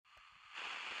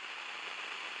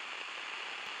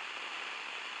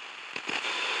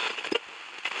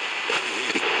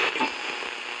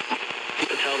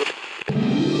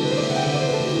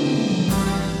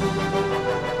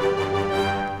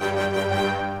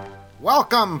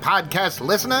Welcome, podcast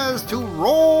listeners, to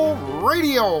Roll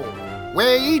Radio,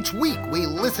 where each week we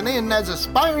listen in as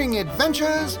aspiring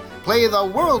adventurers play the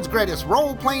world's greatest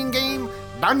role-playing game,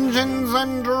 Dungeons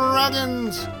 &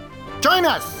 Dragons. Join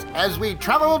us as we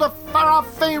travel to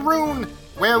far-off Faerun,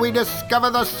 where we discover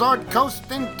the Sword Coast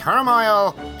in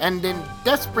turmoil and in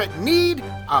desperate need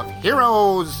of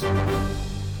heroes.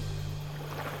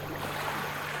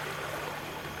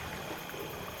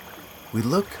 We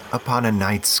look upon a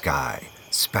night sky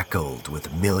speckled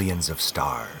with millions of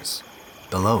stars.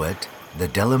 Below it, the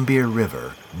Delambir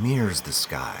River mirrors the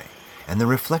sky, and the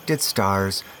reflected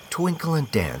stars twinkle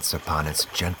and dance upon its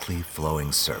gently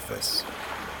flowing surface.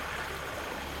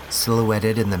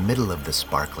 Silhouetted in the middle of the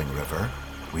sparkling river,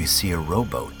 we see a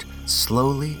rowboat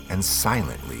slowly and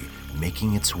silently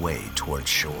making its way toward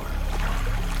shore.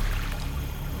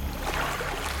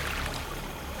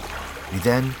 We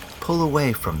then pull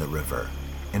away from the river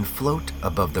and float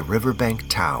above the riverbank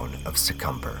town of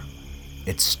Secumber.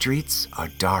 Its streets are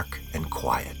dark and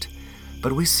quiet,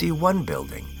 but we see one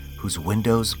building whose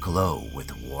windows glow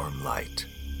with warm light.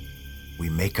 We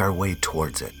make our way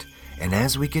towards it, and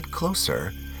as we get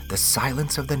closer, the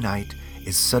silence of the night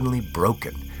is suddenly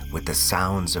broken with the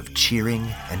sounds of cheering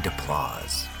and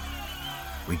applause.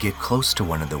 We get close to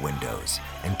one of the windows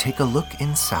and take a look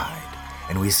inside,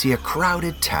 and we see a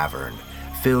crowded tavern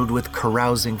filled with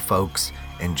carousing folks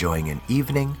enjoying an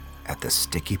evening at the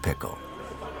Sticky Pickle.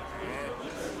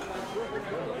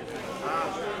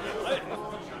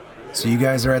 So you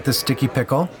guys are at the Sticky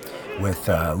Pickle with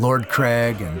Lord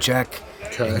Craig and Jack.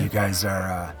 Okay. And you guys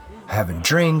are having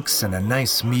drinks and a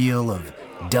nice meal of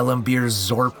Delambir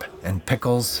Zorp and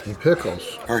pickles.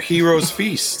 Our hero's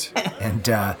feast. And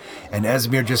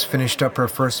Esmir just finished up her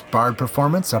first bard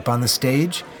performance up on the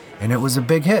stage, and it was a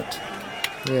big hit.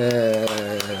 Yeah.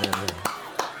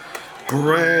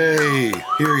 Hooray!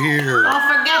 Hear. Don't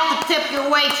forget to tip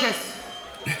your waitress.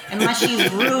 Unless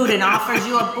she's rude and offers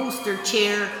you a booster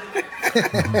chair.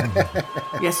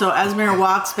 Yeah, so Esmir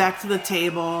walks back to the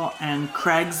table, and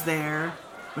Craig's there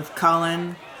with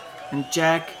Cullen and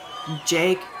Jack and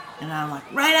Jake, and I'm like,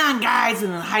 right on, guys,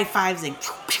 and then high fives and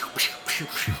pew, pew, pew,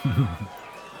 pew.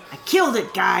 I killed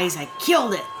it, guys, I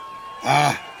killed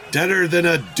it. Deader than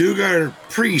a Dugar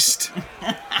priest.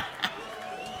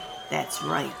 That's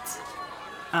right.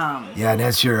 Yeah, and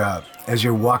as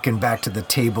you're walking back to the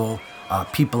table,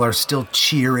 people are still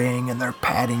cheering and they're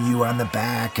patting you on the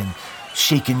back and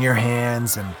shaking your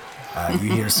hands, and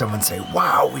you hear someone say,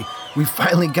 "Wow, we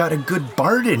finally got a good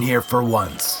bard in here for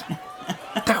once.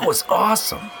 That was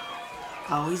awesome."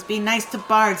 Always be nice to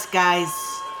bards, guys.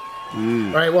 All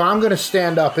right, well, I'm going to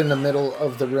stand up in the middle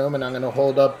of the room, and I'm going to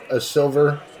hold up a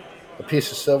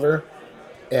piece of silver.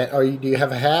 And do you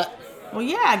have a hat? Well,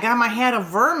 yeah, I got my hat of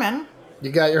vermin.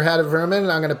 You got your hat of vermin,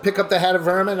 and I'm going to pick up the hat of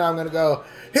vermin, and I'm going to go,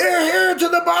 here to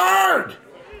the bard!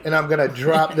 And I'm going to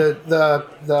drop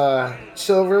the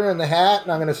silver in the hat,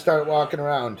 and I'm going to start walking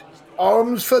around.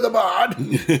 Arms for the bard!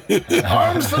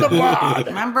 Arms for the bard!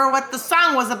 Remember what the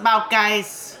song was about,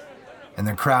 guys. And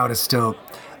the crowd is still,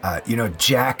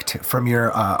 jacked from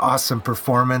your awesome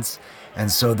performance, and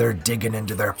so they're digging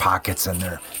into their pockets and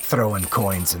they're throwing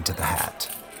coins into the hat.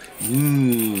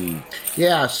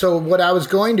 Yeah, so what I was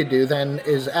going to do then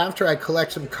is after I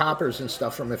collect some coppers and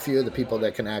stuff from a few of the people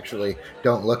that can actually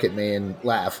don't look at me and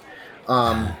laugh,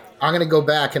 I'm going to go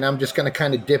back and I'm just going to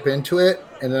kind of dip into it,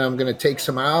 and then I'm going to take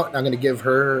some out. I'm going to give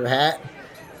her hat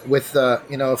with, a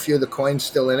few of the coins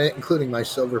still in it, including my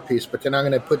silver piece, but then I'm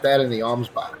going to put that in the alms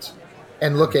box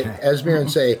and look at Esmir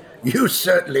and say, "You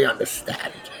certainly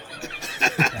understand."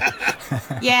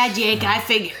 Yeah, Jake,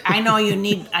 I know you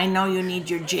need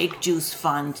your Jake Juice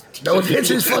fund. No, this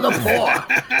is for the poor.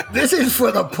 This is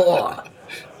for the poor.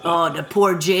 Oh, the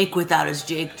poor Jake without his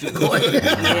Jake Juice.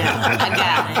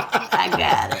 Yeah, I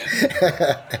got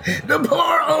it. The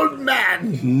poor old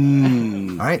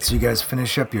man. All right, so you guys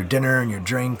finish up your dinner and your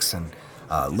drinks, and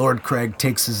Lord Craig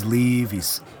takes his leave. He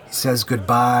says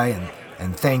goodbye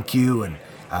and thank you, and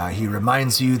he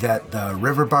reminds you that the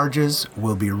river barges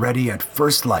will be ready at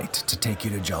first light to take you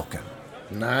to Julkan.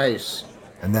 Nice.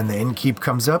 And then the innkeep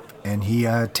comes up, and he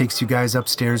takes you guys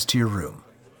upstairs to your room.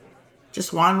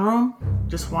 Just one room?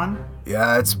 Just one?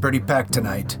 Yeah, it's pretty packed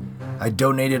tonight. I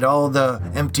donated all the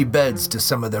empty beds to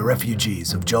some of the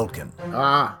refugees of Julkan.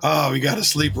 We gotta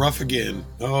sleep rough again.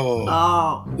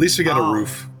 Oh. At least we got a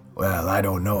roof. Well, I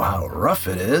don't know how rough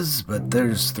it is, but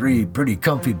there's 3 pretty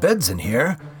comfy beds in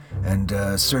here. And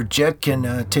Sir Jet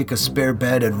can take a spare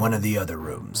bed in one of the other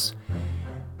rooms.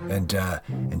 And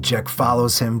Jack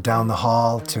follows him down the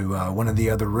hall to one of the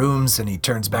other rooms, and he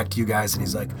turns back to you guys, and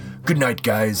he's like, "Good night,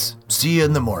 guys. See you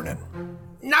in the morning."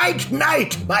 Night,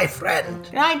 my friend.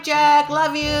 Good night, Jack.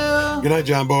 Love you. Good night,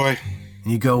 John Boy.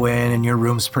 You go in and your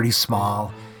room's pretty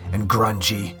small and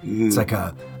grungy. It's like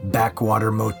a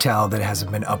backwater motel that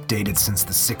hasn't been updated since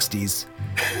the 60s.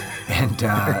 And,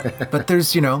 but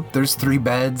there's 3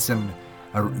 beds and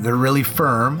they're really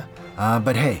firm.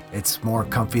 But hey, it's more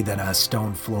comfy than a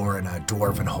stone floor in a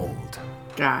dwarven hold.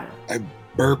 Got it. I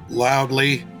burp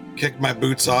loudly, kick my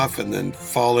boots off, and then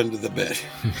fall into the bed.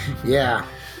 Yeah.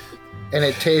 And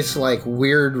it tastes like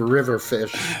weird river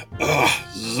fish. Ugh,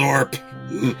 Zorp.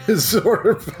 Sort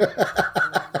of.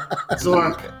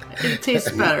 Zorp. It tastes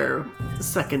better the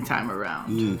second time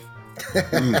around.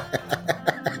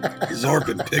 Zorp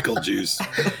and pickle juice.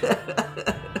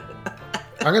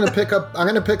 I'm gonna pick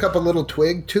up a little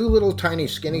twig, 2 little tiny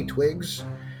skinny twigs,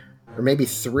 or maybe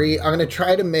 3. I'm gonna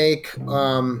try to make.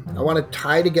 I want to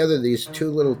tie together these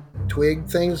 2 little twig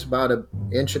things, about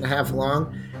 1.5 inches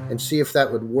long, and see if that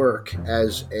would work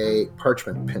as a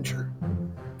parchment pincher.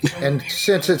 And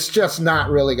since it's just not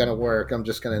really gonna work, I'm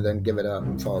just gonna then give it up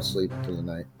and fall asleep for the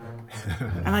night.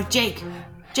 I'm like, Jake,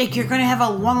 you're gonna have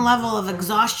a 1 level of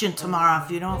exhaustion tomorrow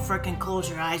if you don't frickin' close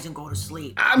your eyes and go to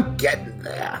sleep. I'm getting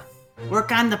there.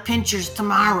 Work on the pinchers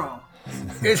tomorrow.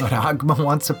 But Agma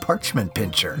wants a parchment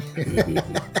pincher.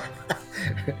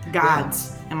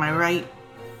 Gods, am I right?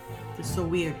 It's so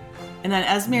weird. And then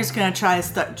Esmir's gonna try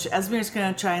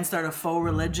and start a faux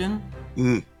religion.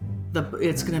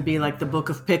 It's gonna be like the Book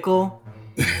of Pickle.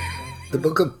 The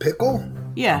Book of Pickle?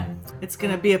 Yeah, it's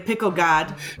gonna be a pickle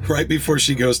god. Right before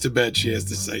she goes to bed, she has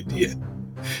this idea.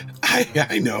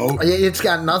 I know. It's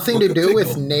got nothing Book to of do with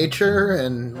Pickle. nature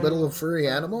and little furry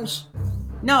animals?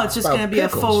 No, it's just About gonna be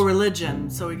pickles. a faux religion.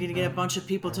 So we're gonna get a bunch of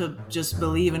people to just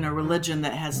believe in a religion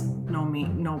that has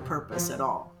no purpose at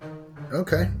all.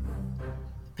 Okay.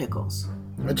 Pickles.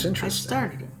 That's I interesting.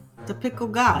 started it. The pickle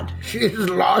god. She's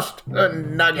lost a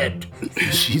nugget.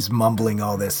 She's mumbling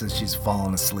all this as she's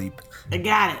falling asleep. I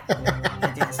got it.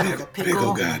 I did start a Pickle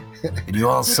pickle. God. And you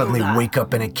all suddenly God. wake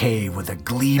up in a cave with a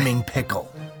gleaming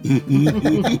pickle.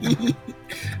 And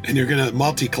you're gonna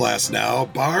multi-class now: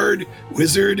 bard,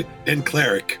 wizard, and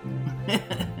cleric.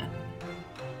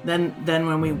 Then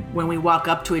when we walk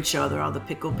up to each other, all the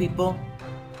pickle people,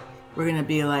 we're gonna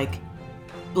be like,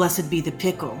 "Blessed be the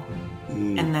pickle,"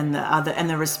 and then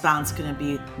the response gonna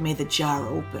be, "May the jar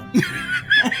open."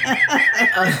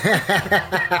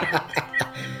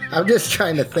 I'm just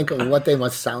trying to think of what they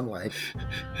must sound like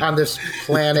on this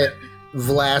planet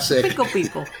Vlasic. Pickle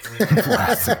people. The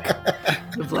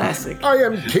Vlasic. I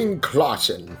am King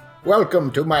Clausen.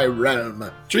 Welcome to my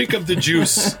realm. Drink of the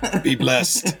juice. Be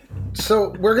blessed.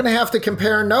 So we're going to have to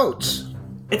compare notes.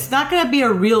 It's not gonna be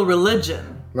a real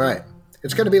religion. Right.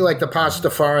 It's going to be like the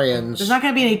Pastafarians. There's not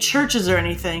gonna be any churches or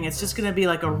anything. It's just gonna be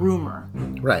like a rumor.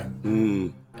 Right.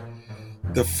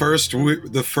 The first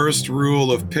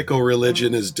rule of pickle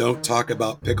religion is don't talk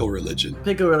about pickle religion.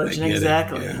 Pickle religion, I get it,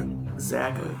 exactly. yeah.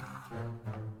 Exactly.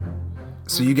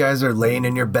 So you guys are laying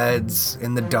in your beds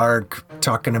in the dark,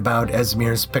 talking about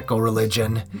Esmir's pickle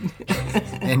religion.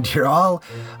 And you're all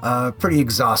pretty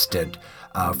exhausted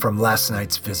from last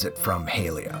night's visit from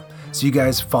Halia. So you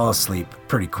guys fall asleep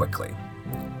pretty quickly.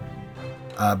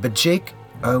 But Jake,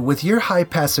 with your high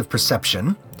passive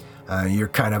perception, you're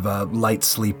kind of a light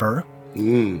sleeper,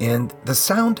 and the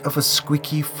sound of a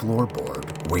squeaky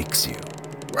floorboard wakes you.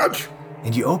 What?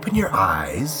 And you open your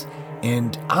eyes,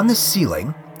 and on the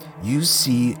ceiling, you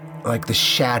see like the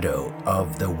shadow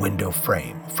of the window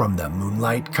frame from the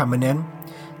moonlight coming in.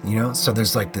 You know, so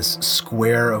there's like this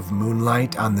square of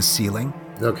moonlight on the ceiling.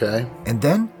 Okay. And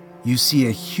then you see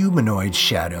a humanoid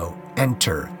shadow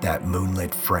enter that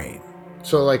moonlit frame.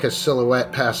 So like a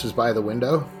silhouette passes by the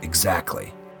window?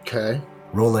 Exactly. Okay.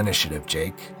 Roll initiative,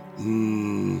 Jake.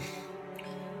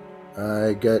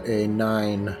 I get a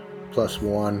 9 plus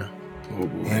 1. Oh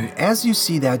boy. And as you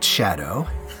see that shadow,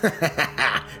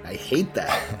 I hate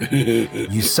that.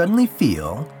 you suddenly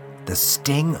feel the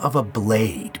sting of a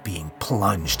blade being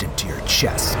plunged into your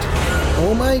chest.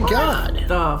 Oh my god.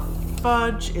 The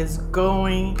fudge is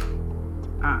going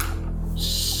on.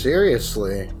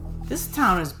 Seriously. This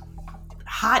town is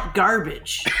hot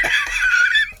garbage.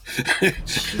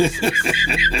 Jesus.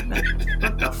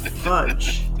 What the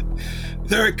fudge?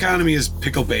 Their economy is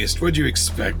pickle based. What'd you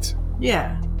expect?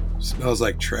 Yeah. Smells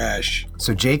like trash.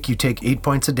 So Jake, you take 8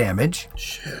 points of damage.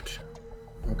 Shit.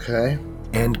 Okay.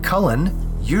 And Cullen,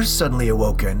 you're suddenly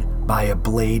awoken by a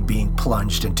blade being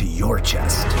plunged into your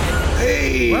chest.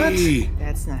 Hey! What?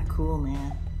 That's not cool,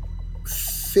 man.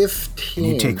 15.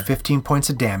 You take 15 points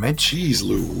of damage. Jeez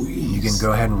Louise. You can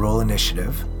go ahead and roll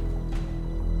initiative.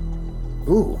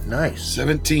 Ooh, nice.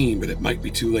 17, but it might be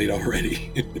too late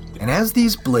already. And as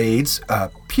these blades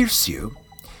pierce you,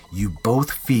 you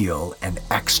both feel an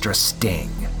extra sting.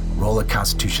 Roll a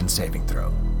Constitution saving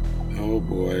throw. Oh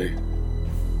boy.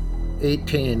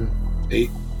 18.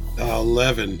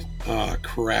 11. Ah,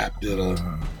 crap, diddle.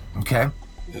 Okay.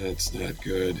 That's not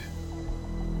good.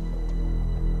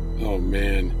 Oh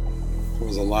man. That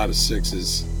was a lot of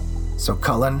 6s. So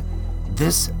Cullen,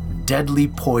 this deadly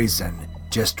poison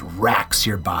just racks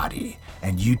your body,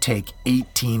 and you take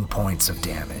 18 points of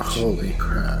damage. Holy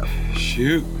crap.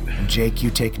 Shoot. And Jake, you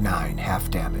take 9, half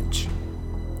damage.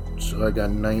 So I got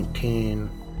 19.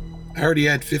 I already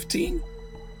had 15?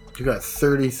 You got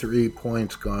 33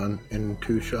 points gone in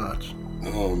 2 shots.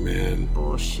 Oh man.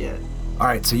 Bullshit. All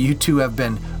right, so you two have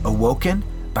been awoken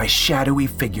by shadowy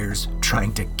figures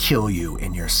trying to kill you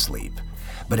in your sleep.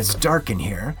 But it's dark in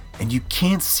here, and you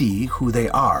can't see who they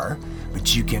are,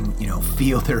 but you can,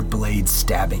 feel their blades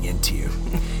stabbing into you.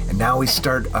 And now we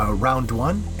start round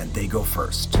 1, and they go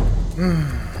first.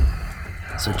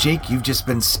 So Jake, you've just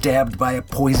been stabbed by a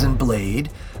poison blade,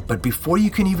 but before you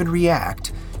can even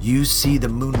react, you see the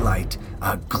moonlight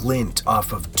glint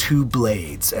off of 2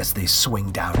 blades as they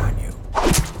swing down on you.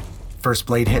 First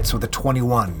blade hits with a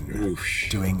 21, Oof.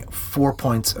 doing 4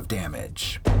 points of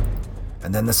damage.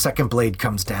 And then the second blade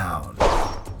comes down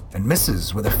and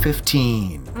misses with a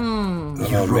 15.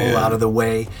 You roll out of the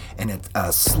way, and it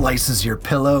slices your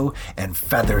pillow, and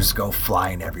feathers go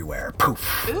flying everywhere.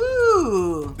 Poof.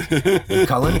 Ooh.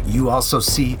 Cullen, you also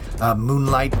see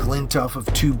moonlight glint off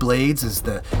of 2 blades as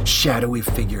the shadowy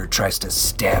figure tries to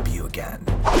stab you again.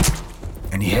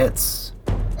 And he hits.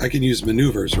 I can use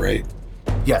maneuvers, right?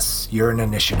 Yes, you're in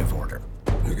initiative order.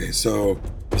 Okay, so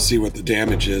let's see what the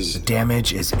damage is.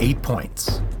 Damage is 8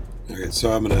 points. Okay,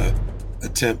 so I'm gonna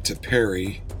attempt to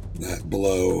parry that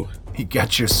blow. You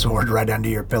got your sword right under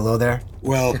your pillow there?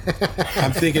 Well,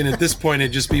 I'm thinking at this point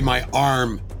it'd just be my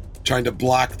arm trying to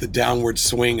block the downward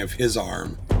swing of his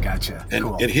arm. Gotcha. And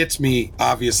Cool. it hits me,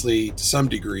 obviously, to some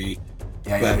degree.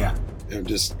 Yeah. I'm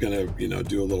just gonna,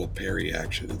 do a little parry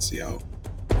action and see how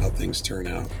things turn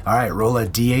out. All right, roll a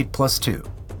d8 plus 2.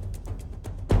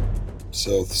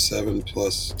 So 7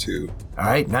 plus 2. All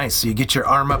right, nice. So you get your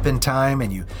arm up in time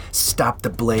and you stop the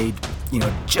blade,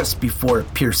 just before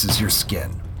it pierces your skin.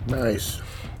 Nice.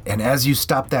 And as you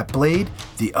stop that blade,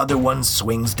 the other one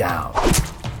swings down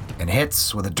and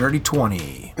hits with a dirty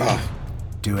 20, Ah,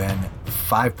 doing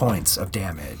 5 points of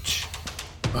damage.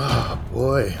 Oh,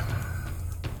 boy.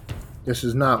 This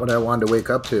is not what I wanted to wake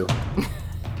up to.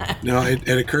 no, it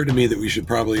occurred to me that we should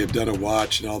probably have done a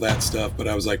watch and all that stuff, but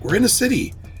I was like, we're in a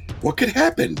city. What could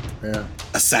happen? Yeah.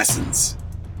 Assassins.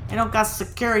 I don't got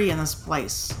security in this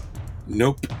place.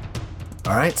 Nope.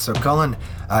 All right, so Cullen,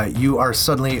 you are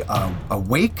suddenly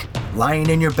awake, lying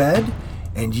in your bed,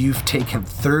 and you've taken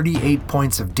 38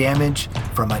 points of damage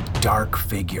from a dark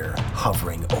figure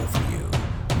hovering over you.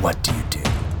 What do you do?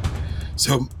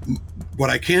 So what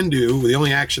I can do, the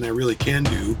only action I really can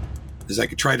do, is I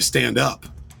could try to stand up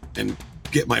and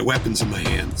get my weapons in my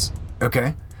hands.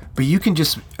 Okay, but you can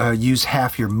just use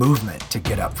half your movement to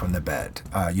get up from the bed.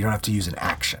 You don't have to use an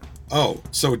action. Oh,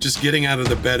 so just getting out of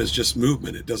the bed is just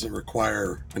movement. It doesn't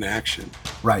require an action.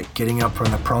 Right, getting up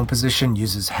from the prone position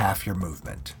uses half your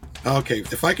movement. Okay,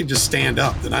 if I could just stand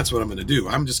up, then that's what I'm going to do.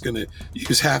 I'm just going to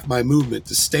use half my movement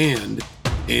to stand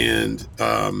and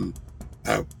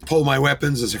pull my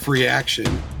weapons as a free action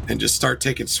and just start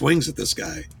taking swings at this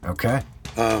guy. Okay.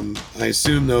 I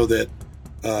assume, though,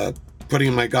 that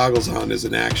putting my goggles on is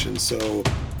an action, so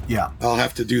Yeah. I'll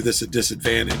have to do this at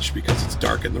disadvantage because it's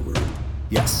dark in the room.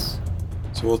 Yes.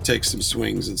 So we'll take some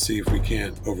swings and see if we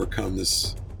can't overcome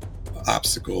this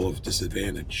obstacle of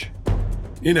disadvantage.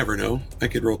 You never know. I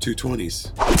could roll 2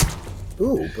 20s.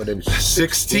 Ooh, but it's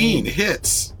 16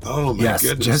 hits. Oh my Yes,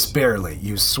 goodness. just barely.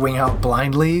 You swing out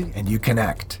blindly and you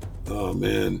connect. Oh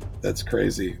man, that's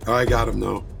crazy. Oh, I got him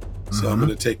though. So I'm going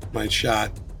to take my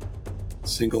shot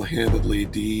single-handedly.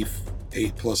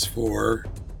 D8 plus 4.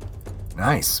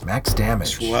 Nice, max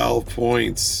damage. 12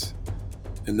 points.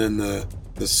 And then the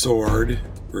sword.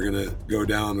 We're going to go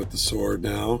down with the sword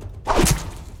now.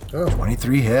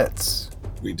 23 hits.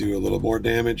 We do a little more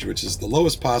damage, which is the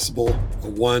lowest possible. A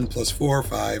 1 plus 4,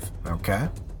 5. Okay.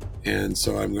 And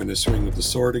so I'm going to swing with the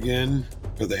sword again.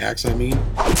 Or the axe, I mean.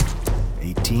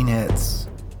 18 hits.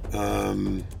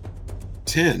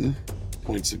 10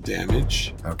 points of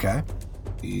damage. Okay.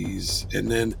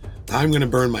 And then I'm going to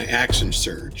burn my action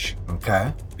surge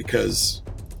Okay. because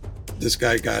this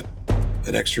guy got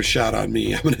an extra shot on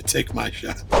me. I'm going to take my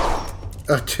shot.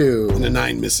 a 2. And a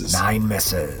 9 misses. 9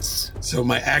 misses. So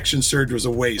my action surge was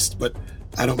a waste, but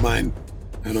I don't mind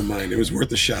I don't mind. It was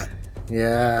worth a shot.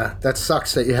 Yeah, that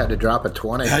sucks that you had to drop a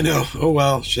 20. I know. Oh,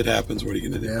 well, shit happens. What are you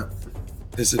going to do? Yeah.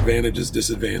 Disadvantage is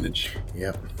disadvantage.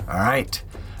 Yep. All right.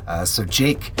 So,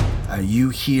 Jake, you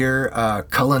hear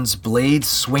Cullen's blade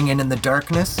swinging in the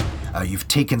darkness. You've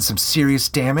taken some serious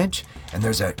damage, and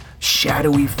there's a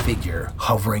shadowy figure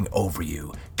hovering over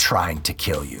you, trying to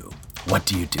kill you. What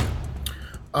do you do?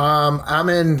 I'm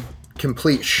in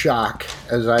complete shock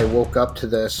as I woke up to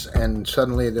this, and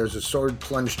suddenly there's a sword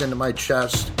plunged into my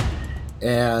chest.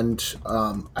 And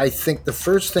I think the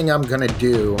first thing I'm going to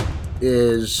do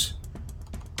is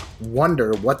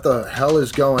wonder what the hell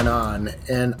is going on,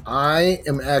 and I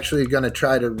am actually going to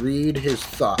try to read his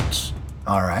thoughts.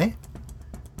 All right.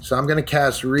 So I'm going to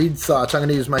cast Read Thoughts. I'm going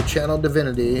to use my Channel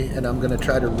Divinity, and I'm going to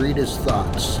try to read his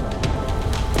thoughts.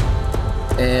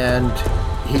 And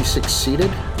he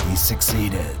succeeded? He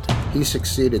succeeded. He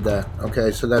succeeded that.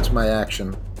 Okay, so that's my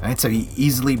action. All right, so he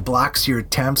easily blocks your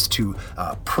attempts to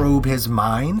probe his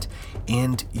mind,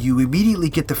 and you immediately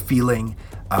get the feeling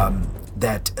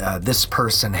that this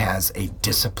person has a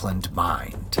disciplined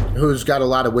mind. Who's got a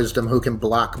lot of wisdom, who can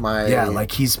block my... Yeah,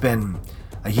 like he's been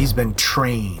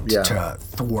trained to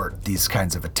thwart these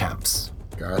kinds of attempts.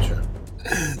 Gotcha.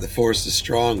 The force is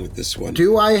strong with this one.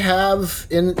 Do I have,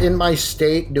 in my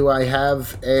state, do I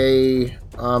have a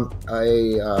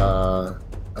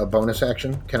bonus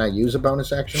action? Can I use a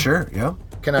bonus action? Sure, yeah.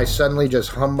 Can I suddenly just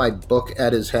hum my book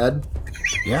at his head?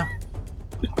 Yeah.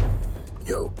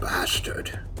 You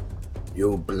bastard.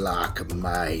 You block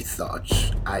my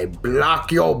thoughts. I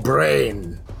block your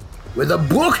brain with a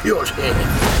book you're taking.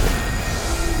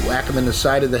 Whack him in the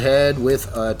side of the head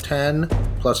with a 10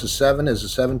 plus a 7 is a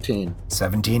 17.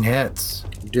 17 hits.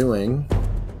 Doing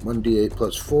 1d8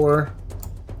 plus 4,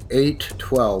 8,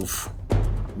 12.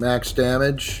 Max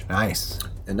damage. Nice.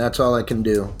 And that's all I can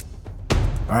do.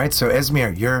 All right, so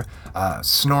Esmir, you're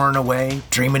snoring away,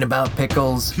 dreaming about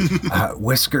pickles.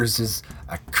 Whiskers is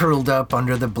curled up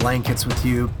under the blankets with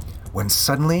you, when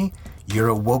suddenly you're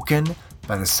awoken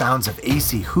by the sounds of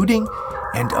AC hooting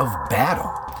and of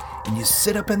battle. And you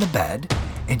sit up in the bed,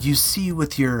 and you see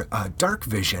with your dark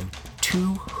vision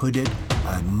 2 hooded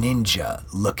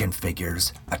ninja-looking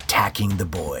figures attacking the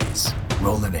boys.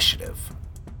 Roll initiative.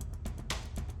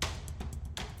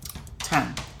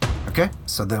 10. Okay,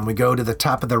 so then we go to the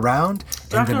top of the round.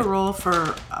 Do I have to roll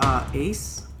for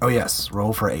Ace? Oh yes,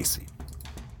 roll for AC.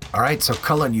 All right, so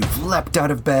Cullen, you've leapt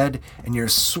out of bed, and you're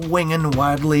swinging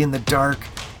wildly in the dark,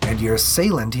 and your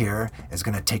assailant here is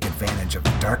going to take advantage of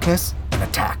the darkness and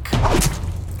attack.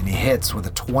 And he hits with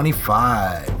a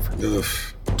 25,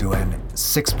 Oof. doing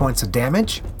 6 points of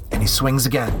damage, and he swings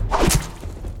again.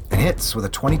 And hits with a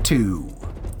 22,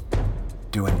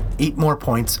 doing 8 more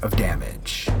points of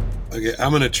damage. Okay,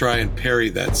 I'm going to try and parry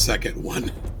that second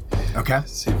one. Okay.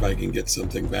 See if I can get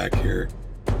something back here.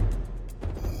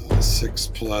 6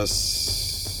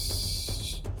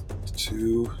 plus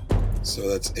 2, so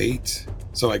that's 8.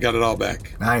 So I got it all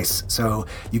back. Nice. So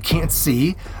you can't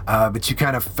see, but you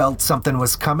kind of felt something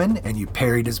was coming, and you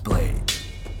parried his blade.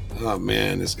 Oh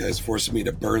man, this guy's forcing me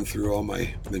to burn through all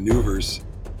my maneuvers.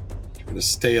 Trying to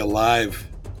stay alive.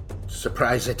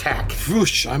 Surprise attack.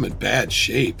 Whoosh, I'm in bad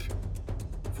shape.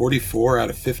 44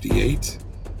 out of 58.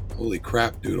 Holy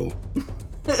crap, Doodle.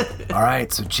 All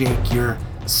right, so Jake, you're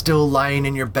still lying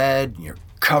in your bed. You're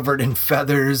covered in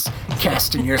feathers,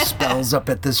 casting your spells up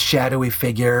at this shadowy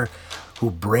figure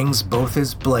who brings both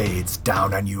his blades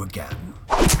down on you again.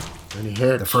 And he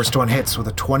hits. The first one hits with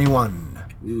a 21.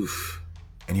 Oof.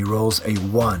 And he rolls a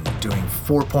 1, doing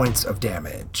 4 points of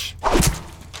damage.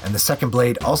 And the second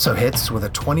blade also hits with a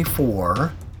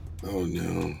 24. Oh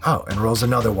no. Oh, and rolls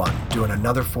another 1, doing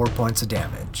another 4 points of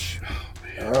damage.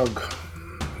 Ugh.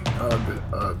 Ugh,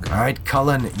 ugh. All right,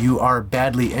 Cullen, you are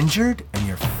badly injured, and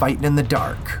you're fighting in the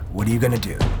dark. What are you going to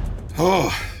do?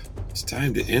 Oh, it's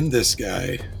time to end this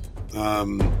guy.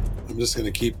 I'm just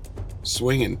going to keep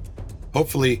swinging.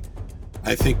 Hopefully,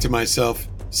 I think to myself,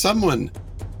 someone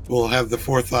will have the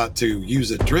forethought to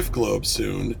use a drift globe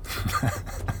soon.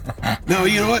 No,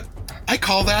 you know what? I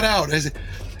call that out. I say,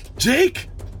 Jake,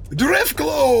 drift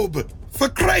globe! For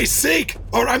Christ's sake!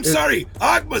 Or I'm sorry,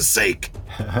 Agma's sake!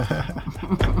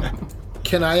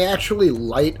 Can I actually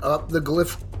light up the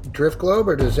drift globe,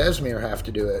 or does Esmir have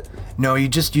to do it? No, you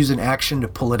just use an action to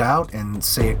pull it out and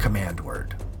say a command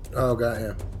word. Oh, got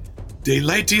you.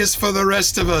 Delightiest for the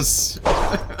rest of us.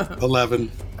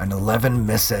 11. An 11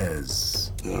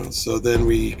 misses. So then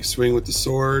we swing with the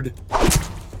sword.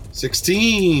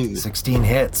 16. 16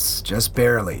 hits, just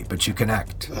barely, but you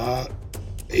connect.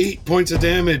 8 points of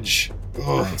damage.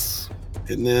 Oh. Nice.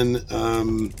 And then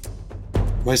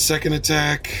my second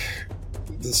attack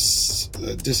this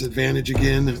disadvantage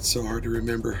again. It's so hard to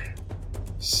remember.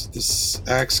 This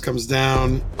axe comes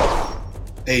down.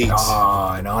 8.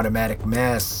 Oh, an automatic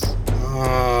miss.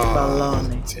 Oh,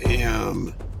 Baloney.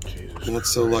 damn. Not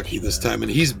so lucky this time,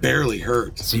 and he's barely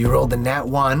hurt. So you rolled a nat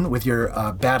 1 with your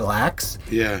battle axe.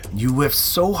 Yeah. You whiff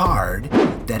so hard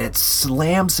that it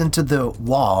slams into the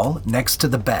wall next to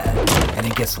the bed, and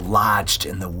it gets lodged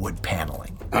in the wood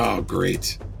paneling. Oh,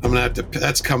 great. I'm gonna have to.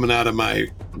 That's coming out of my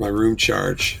room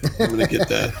charge. I'm gonna get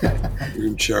that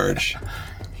room charge.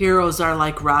 Heroes are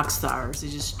like rock stars. They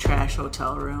just trash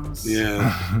hotel rooms.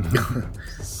 Yeah.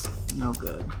 No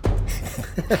good.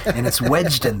 And it's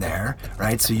wedged in there,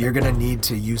 right? So you're going to need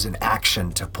to use an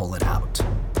action to pull it out.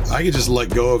 I could just let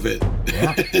go of it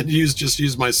Yeah. and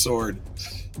use my sword.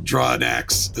 Draw an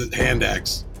axe, a hand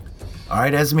axe. All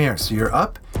right, Esmir, so you're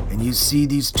up, and you see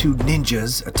these 2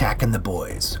 ninjas attacking the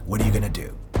boys. What are you going to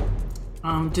do?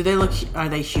 Do they look? Are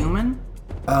they human?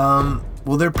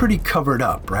 Well, they're pretty covered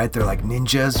up, right? They're like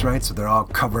ninjas, right? So they're all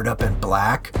covered up in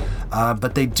black,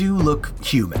 but they do look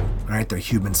human, right? They're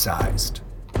human-sized.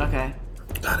 Okay.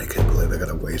 God, I can't believe I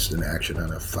gotta waste an action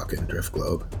on a fucking drift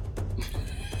globe.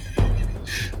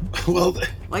 Well,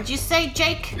 What'd you say,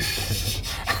 Jake?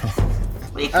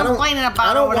 What are you complaining about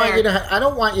I don't over want there? you to. I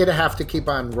don't want you to have to keep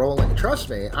on rolling. Trust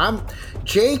me.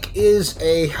 Jake is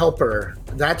a helper.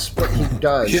 That's what he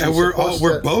does. yeah, He's we're supposed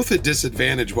to- both at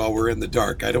disadvantage while we're in the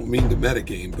dark. I don't mean to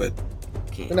metagame, but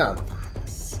Okay. No,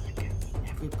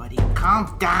 Everybody,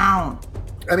 calm down.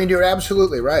 I mean you're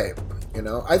absolutely right. You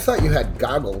know, I thought you had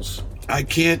goggles. I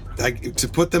can't. To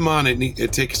put them on,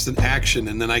 it takes an action,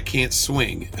 and then I can't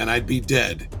swing, and I'd be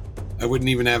dead. I wouldn't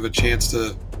even have a chance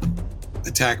to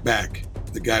attack back.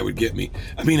 The guy would get me.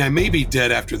 I mean, I may be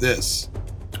dead after this.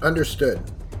 Understood.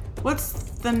 What's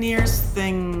the nearest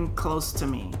thing close to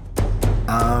me?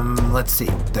 Let's see.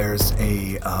 There's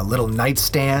a little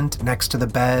nightstand next to the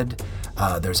bed.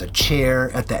 There's a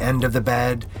chair at the end of the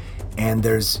bed. And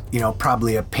there's,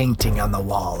 probably a painting on the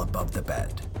wall above the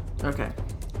bed. Okay.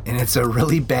 And it's a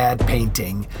really bad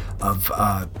painting of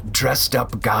dressed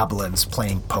up goblins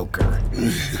playing poker.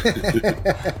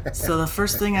 So the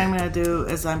first thing I'm gonna do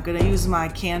is I'm gonna use my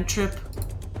cantrip,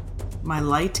 my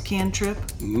light cantrip,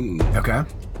 Okay.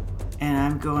 and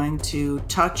I'm going to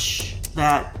touch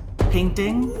that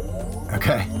painting,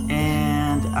 Okay.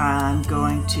 and I'm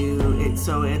going to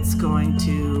it's going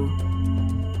to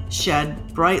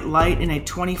shed bright light in a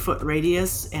 20-foot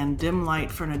radius and dim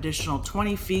light for an additional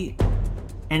 20 feet,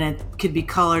 and it could be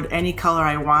colored any color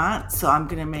I want. So I'm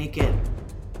gonna make it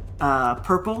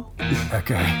purple.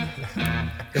 Okay.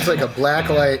 It's like a black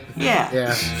light. Yeah.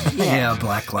 Yeah. Yeah,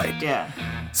 black light. Yeah.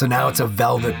 So now it's a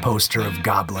velvet poster of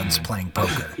goblins playing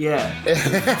poker. Yeah.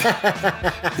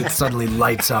 It suddenly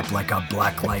lights up like a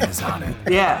black light is on it.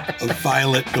 Yeah. A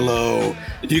violet glow.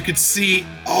 And you could see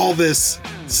all this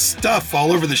stuff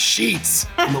all over the sheets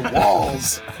and the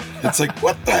walls. It's like,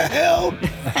 what the hell?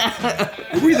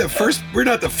 We're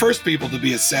not the first people to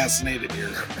be assassinated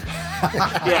here.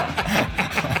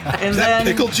 Yeah. And Is that then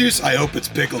pickle juice? I hope it's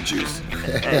pickle juice.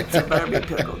 it better be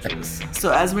pickle juice.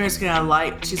 So Esmir's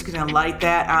she's gonna light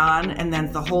that on, and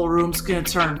then the whole room's gonna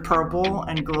turn purple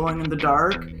and glowing in the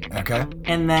dark. Okay.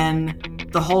 And then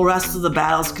the whole rest of the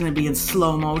battle's gonna be in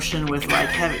slow motion with like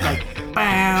heavy, like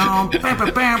bow, bow,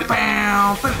 bow, bow,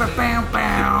 bow, bow, bow,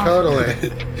 bow.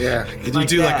 Totally. Yeah. Did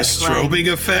Like you do like a that,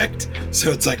 strobing effect?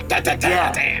 So it's like da da da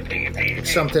Yeah. da.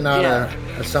 Something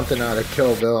out of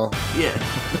Kill Bill. Yeah.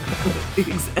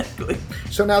 Exactly.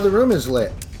 So now the room is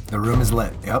lit. The room is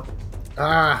lit. Yep.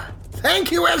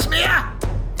 Thank you, Esmir.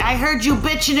 I heard you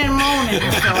bitching and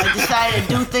moaning, so I decided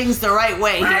to do things the right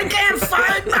way. I can't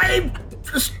find my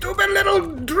stupid little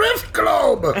drift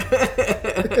globe.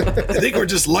 I think we're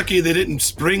just lucky they didn't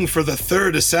spring for the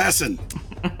third assassin.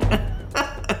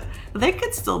 They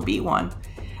could still be one.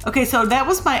 Okay, so that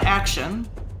was my action.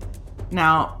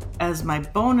 Now, as my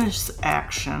bonus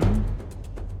action,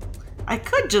 I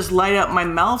could just light up my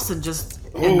mouths and just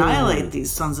annihilate these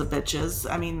sons of bitches.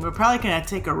 I mean, we're probably gonna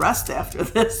take a rest after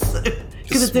this.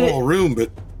 It's a small room, but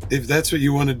if that's what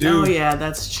you want to do. Oh yeah,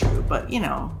 that's true. But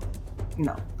no.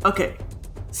 Okay,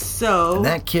 so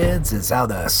That, kids, is how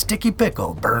the sticky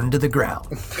pickle burned to the ground.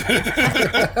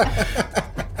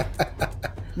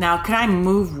 now can I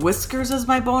move Whiskers as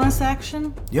my bonus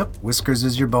action? Yep. Whiskers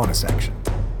is your bonus action.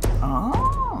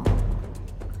 Oh.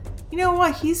 You know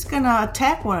what? He's gonna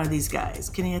attack one of these guys.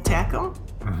 Can he attack him?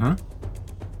 Mm-hmm.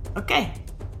 Okay.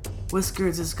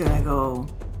 Whiskers is gonna go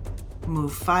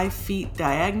move 5 feet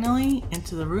diagonally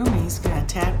into the room, and he's gonna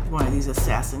attack one of these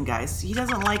assassin guys. He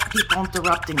doesn't like people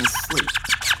interrupting his sleep.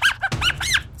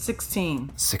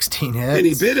 16. 16 hits. And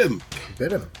he bit him.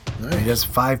 Bit him. And he does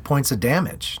 5 points of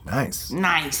damage. Nice.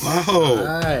 Nice.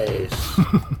 Oh, Nice.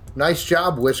 Nice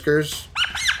job, Whiskers.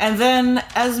 And then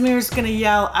Esmir's gonna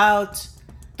yell out,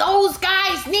 "Those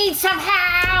guys need some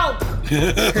help!"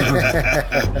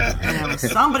 And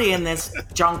somebody in this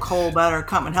junk hole better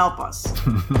come and help us.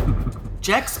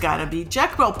 Jack's gotta be.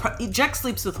 Jack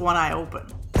sleeps with one eye open,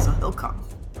 so he'll come.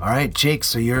 All right, Jake,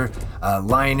 so you're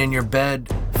lying in your bed,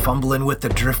 fumbling with the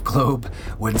drift globe,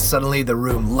 when suddenly the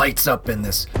room lights up in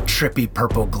this trippy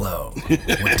purple glow.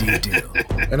 What do you do?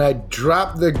 And I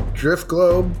drop the drift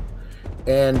globe,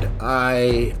 and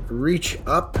I reach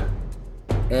up,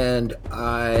 and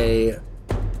I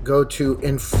go to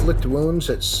inflict wounds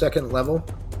at 2nd level.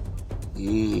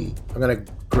 I'm gonna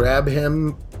grab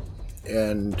him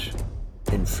and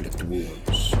inflict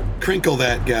wounds. crinkle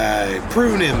that guy.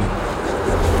 Prune him.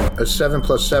 A 7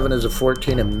 + 7 is a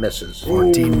 14 and misses.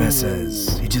 14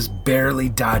 misses. He just barely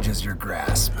dodges your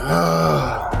grasp.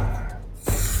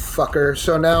 Fucker.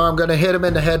 So now I'm gonna hit him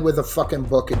in the head with a fucking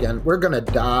book again. We're gonna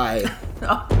die.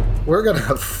 We're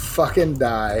gonna fucking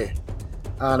die.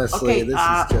 Honestly, Okay, this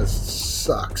is just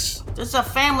sucks. This is a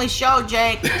family show,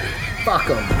 Jake. Fuck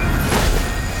him.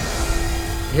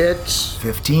 Hits,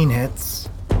 15 hits.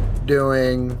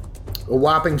 doing a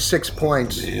whopping 6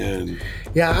 points. Man.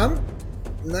 Yeah, I'm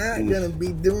not gonna be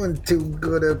doing too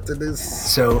good after this.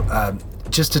 So,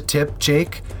 just a tip,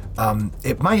 Jake.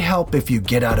 It might help if you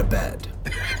get out of bed.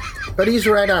 But he's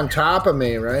right on top of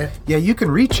me, right? Yeah, you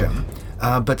can reach him,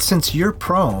 but since you're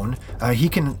prone,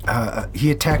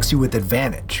 he attacks you with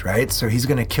advantage, right? So he's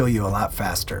gonna kill you a lot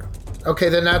faster. Okay,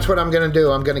 then that's what I'm gonna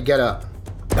do. I'm gonna get up.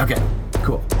 Okay,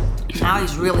 cool. Now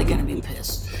he's really gonna be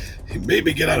pissed. He made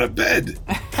me get out of bed.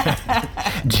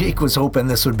 Jake was hoping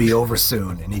this would be over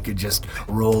soon and he could just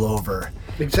roll over.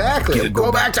 Exactly. Go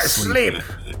back to sleep.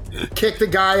 Kick the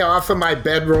guy off of my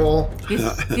bedroll. He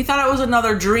thought it was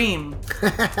another dream.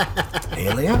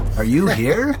 Halia, are you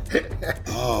here?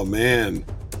 Oh, man.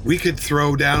 We could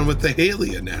throw down with the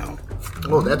Halia now.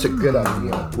 Oh, that's a good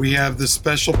idea. We have the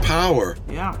special power.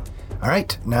 Yeah. All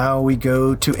right, now we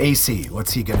go to AC.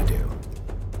 What's he gonna do?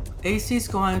 AC's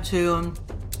going to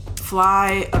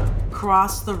fly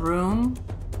across the room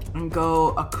and go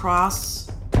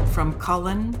across from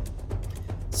Cullen.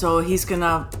 So he's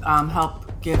gonna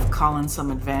help give Cullen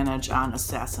some advantage on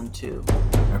Assassin 2.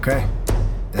 Okay.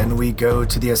 Then we go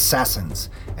to the assassins,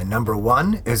 and number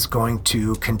 1 is going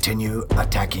to continue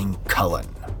attacking Cullen.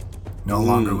 No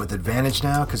longer with advantage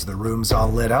now because the room's all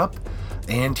lit up,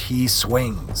 and he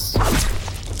swings.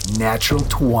 Natural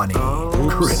 20,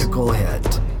 critical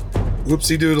hit.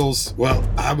 Whoopsie doodles. Well,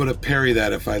 I'm going to parry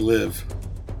that if I live.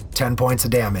 10 points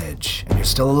of damage, and you're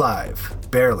still alive.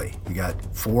 Barely. You got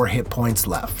 4 hit points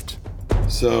left.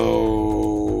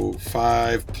 So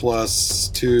 5 plus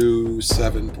 2,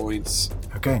 7 points.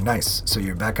 Okay, nice. So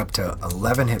you're back up to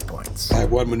 11 hit points. I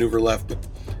have 1 maneuver left, but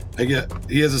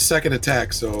he has a second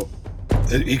attack, so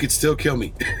he could still kill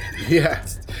me. Yeah.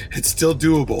 It's still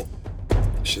doable.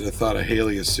 Should have thought of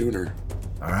Halia sooner.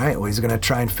 All right, well, he's going to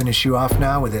try and finish you off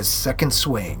now with his second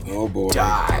swing. Oh, boy.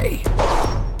 Die.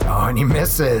 Oh, and he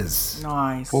misses.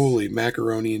 Nice. Holy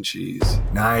macaroni and cheese.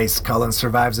 Nice. Cullen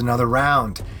survives another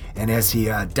round. And as he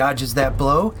dodges that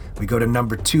blow, we go to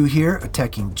number 2 here,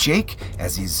 attacking Jake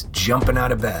as he's jumping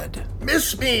out of bed.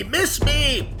 Miss me! Miss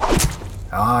me!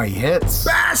 Ah, he hits.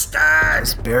 Bastard!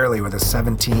 Just barely with a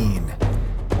 17,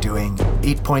 doing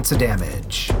 8 points of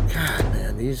damage. God,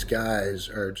 man, these guys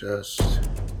are just...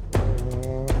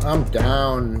 I'm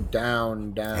down.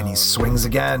 And he swings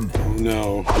again. Oh,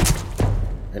 no.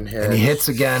 And hits. And he hits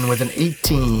again with an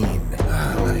 18,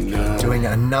 Oh, no. doing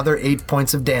another 8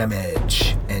 points of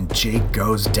damage. And Jake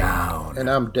goes down. And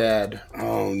I'm dead.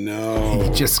 Oh, no. He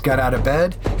just got out of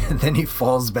bed, and then he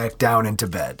falls back down into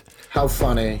bed. How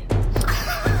funny.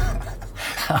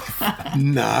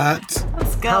 Not.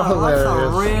 Let's go. How That's a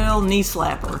hilarious. real knee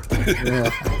slapper.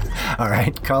 All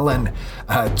right, Cullen,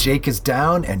 Jake is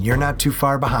down, and you're not too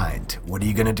far behind. What are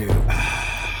you going to do?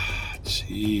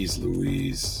 Jeez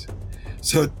Louise.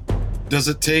 So, does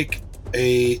it take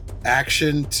a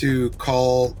action to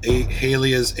call a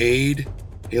Halia's aid?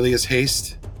 Halia's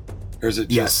haste? Or is it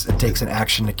just... Yes, it takes an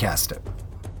action to cast it.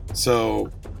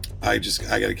 So, I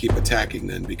gotta keep attacking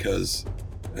then, because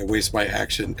I waste my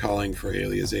action calling for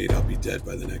Halia's aid. I'll be dead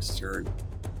by the next turn.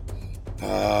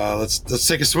 Let's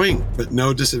take a swing, but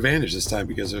no disadvantage this time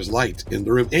because there's light in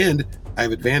the room, and I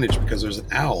have advantage because there's an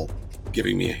owl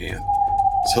giving me a hand.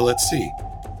 So let's see.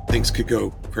 Things could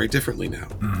go very differently now.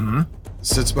 Mm-hmm.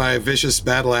 Since my vicious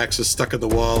battle axe is stuck in the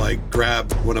wall, I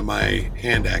grab one of my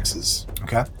hand axes.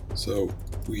 Okay. So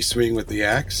we swing with the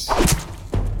axe,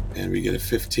 And we get a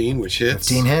 15, which hits.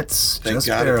 15 hits. Thank just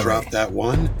God barely. I dropped that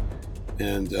one.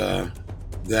 And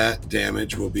that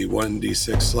damage will be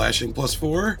 1d6 slashing plus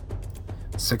 4.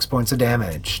 6 points of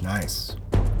damage. Nice.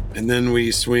 And then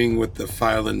we swing with the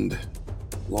Fyland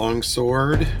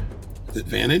longsword with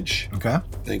advantage. Okay.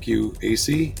 Thank you,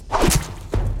 AC.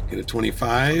 Get a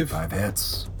 25. 5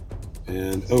 hits.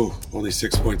 And, only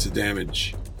 6 points of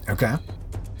damage. Okay.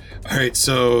 All right,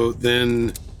 so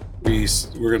then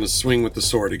we're going to swing with the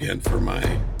sword again for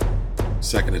my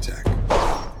second attack.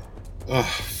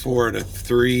 4 and a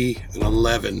 3 and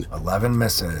 11. 11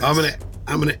 misses. I'm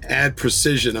gonna add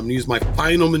precision. I'm gonna use my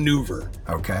final maneuver.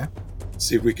 Okay.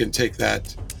 See if we can take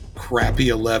that crappy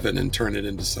 11 and turn it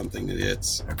into something that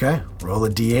hits. Okay. Roll a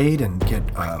d8 and get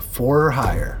 4 or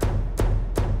higher. 2.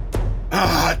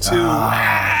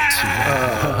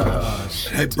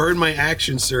 I burned my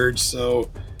action surge, so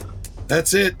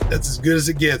that's it. That's as good as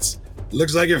it gets.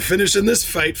 Looks like you're finishing this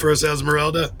fight for us,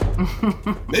 Esmeralda.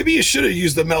 Maybe you should have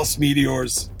used the Mels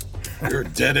meteors. You're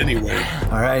dead anyway.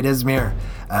 All right, Esmir.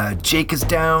 Jake is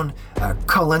down.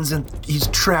 Cullen's he's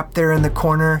trapped there in the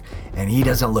corner, and he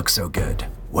doesn't look so good.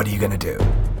 What are you gonna do?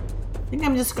 I think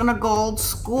I'm just gonna go old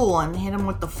school and hit him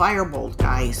with the firebolt,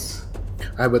 guys.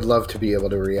 I would love to be able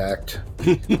to react.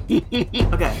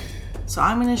 Okay, so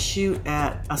I'm gonna shoot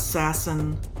at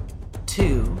Assassin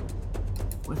 2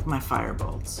 with my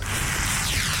firebolts.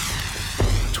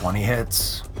 20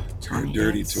 hits. You're a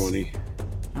dirty 20.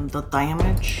 And the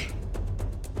damage.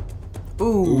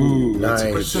 Ooh, that's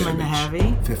nice. a good Puts him into damage.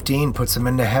 heavy. 15 puts him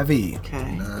into heavy.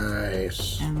 Okay.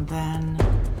 Nice. And then,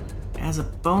 as a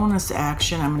bonus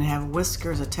action, I'm gonna have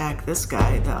Whiskers attack this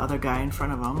guy, the other guy in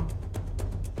front of him.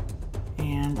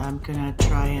 And I'm gonna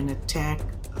try and attack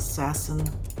Assassin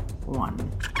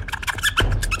 1.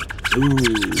 Ooh,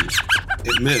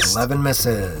 it missed. 11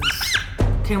 misses.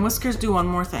 Can Whiskers do one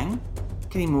more thing?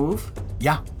 Can he move?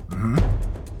 Yeah.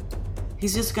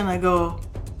 He's just gonna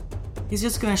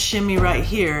shimmy right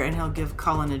here and he'll give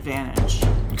Cullen advantage.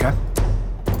 Okay.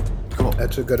 Cool.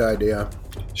 That's a good idea.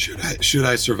 Should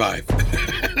I survive?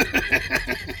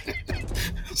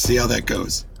 See how that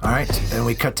goes. All right. Then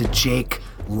we cut to Jake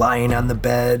lying on the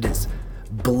bed. His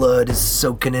blood is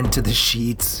soaking into the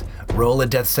sheets. Roll a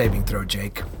death saving throw,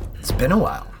 Jake. It's been a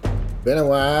while. Been a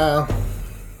while.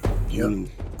 Yep.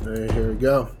 Here we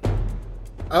go.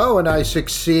 Oh, and I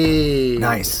succeed.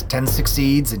 Nice. 10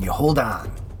 succeeds, and you hold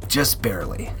on. Just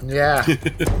barely. Yeah.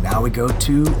 Now we go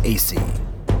to AC.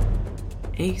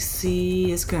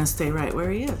 AC is gonna stay right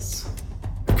where he is.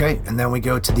 Okay, and then we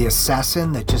go to the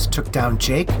assassin that just took down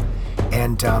Jake,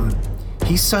 and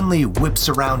he suddenly whips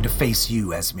around to face you,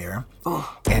 Esmir.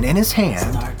 Oh, And in his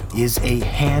hand Snargle. is a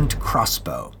hand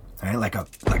crossbow, right? Like a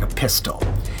pistol,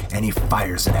 and he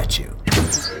fires it at you.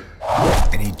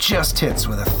 And he just hits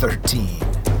with a 13.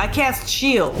 I cast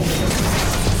shield.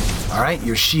 All right,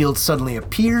 your shield suddenly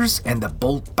appears, and the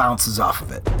bolt bounces off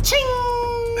of it. Ching!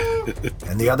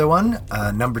 And the other one,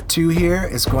 number 2 here,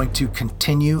 is going to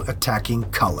continue attacking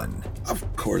Cullen. Of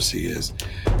course he is.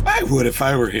 I would if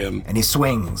I were him. And he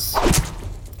swings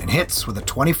and hits with a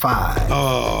 25,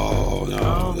 Oh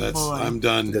no, boy. I'm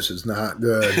done. This is not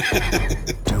good.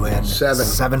 doing 7.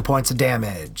 7 points of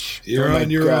damage. You're Oh my on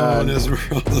your God. own,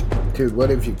 Esmeralda. Dude, what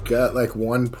have you got? Like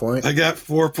 1 point? I got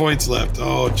 4 points left.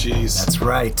 Oh jeez. That's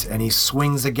right, and he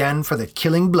swings again for the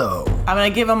killing blow. I'm gonna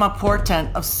give him a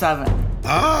portent of 7.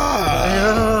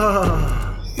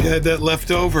 You had that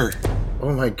left over.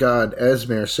 Oh my God.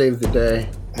 Esmir, save the day.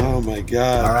 Oh my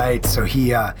God. All right, so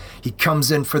he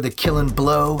comes in for the killing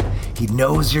blow. He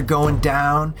knows you're going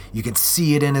down. You can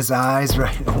see it in his eyes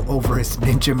right over his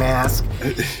ninja mask.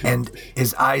 And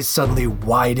his eyes suddenly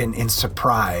widen in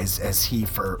surprise as he,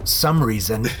 for some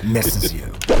reason, misses you.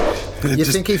 You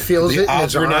think he feels the it in his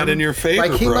odds are arm? not in your favor,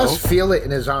 Like he bro. must feel it in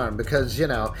his arm because, you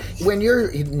know, when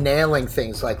you're nailing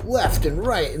things like left and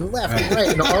right and left and right,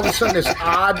 and all of a sudden this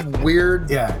odd, weird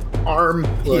Yeah, arm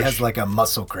push. he has like a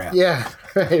muscle cramp. Yeah,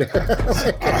 right.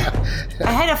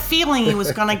 I had a feeling he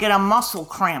was gonna get a muscle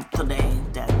cramp today.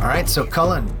 All right, so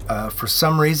Cullen, for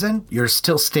some reason, you're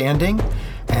still standing,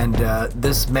 and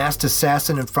this masked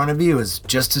assassin in front of you is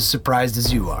just as surprised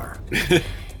as you are.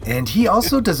 And he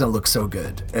also doesn't look so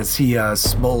good as he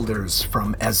smolders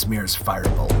from Esmir's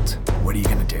firebolt. What are you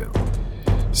gonna do?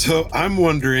 So I'm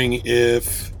wondering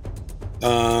if,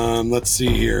 let's see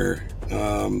here.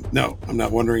 No, I'm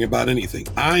not wondering about anything.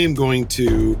 I am going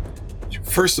to,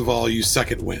 first of all, use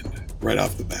second wind right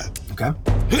off the bat. Okay.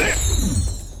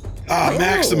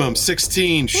 Maximum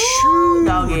 16. Shoo,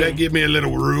 doggy. that give me a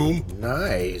little room,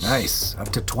 Nice. Nice. Up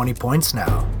to 20 points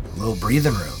now. A little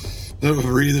breathing room. little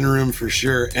breathing room for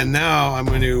sure. And now I'm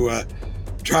going to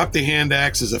drop the hand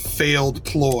axe as a failed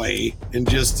ploy and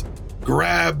just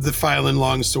grab the Phylon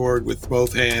longsword with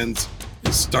both hands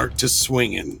and start to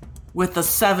swinging. With the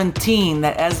 17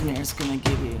 that Esmir's gonna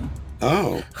give you.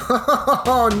 Oh.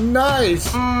 Oh,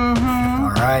 nice.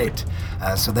 All right.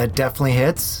 So that definitely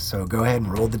hits. So go ahead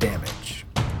and roll the damage.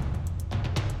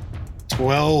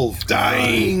 12.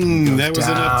 Dying. Goes That was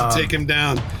enough down. to take him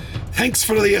down. Thanks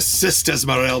for the assist,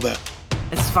 Esmeralda.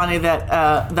 It's funny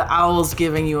that the owl's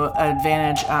giving you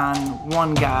advantage on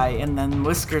one guy, and then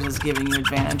Whiskers is giving you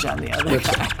advantage on the other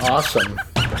It's guy. awesome.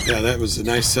 Yeah, that was a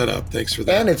nice setup. Thanks for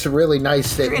that. And it's really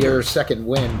nice that your second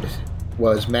wind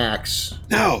was max.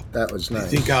 Now, That was nice. I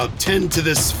think I'll tend to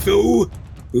this foe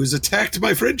who's attacked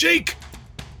my friend Jake.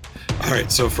 All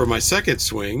right, so for my second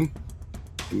swing,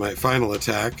 and my final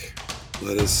attack,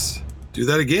 let us do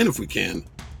that again if we can,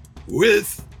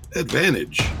 with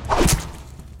advantage.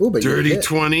 Ooh, but you Dirty hit.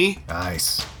 20,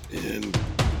 Nice. and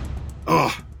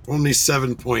only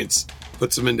 7 points.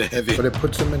 Puts him into heavy. But it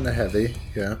puts him in the heavy,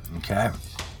 yeah. Okay.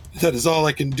 That is all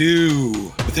I can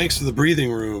do. But thanks to the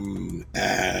breathing room.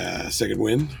 Second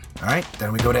win. All right,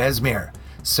 then we go to Esmir.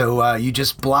 So you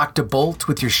just blocked a bolt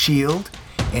with your shield,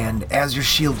 and as your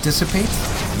shield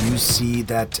dissipates, you see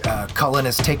that Cullen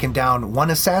has taken down one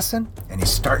assassin, and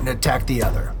he's starting to attack the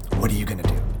other. What are you gonna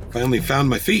do? Finally found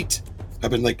my feet. I've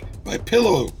been my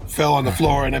pillow fell on the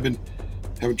floor and I've been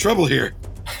having trouble here.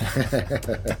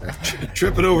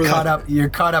 Tripping over that. You're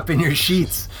caught up in your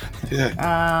sheets. Yeah.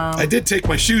 I did take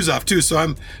my shoes off too, so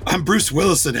I'm Bruce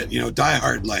Willis in it, Die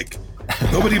Hard like.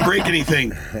 Nobody break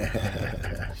anything.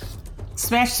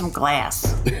 Smash some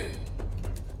glass.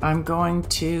 I'm going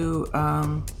to,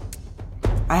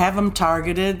 I have him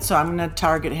targeted, so I'm going to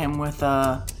target him with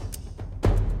a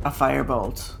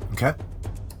firebolt. Okay.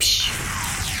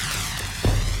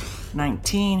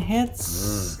 19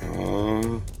 hits.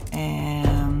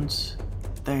 And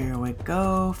there we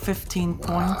go. 15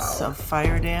 points of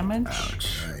fire damage.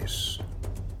 Nice.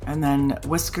 And then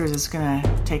Whiskers is going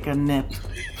to take a nip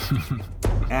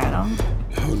at him.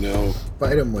 Oh no.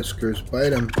 Bite him, Whiskers.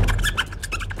 Bite him.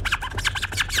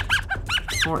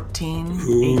 14,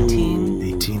 Ooh. 18.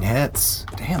 18 hits.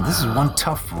 Damn, this is one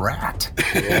tough rat.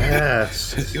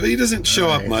 Yes. He doesn't show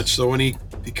up much, so when he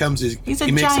comes, He's a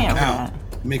he makes it giant count. rat.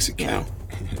 He makes it count.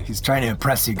 He's trying to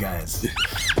impress you guys.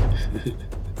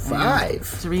 5.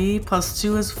 3 plus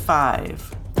 2 is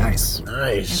 5. Nice.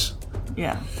 Nice.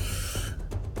 Yeah.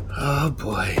 Oh,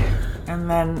 boy. And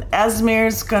then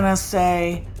Esmir's gonna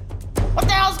say, "What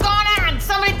the hell's going on?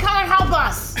 Somebody come and help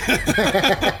us!"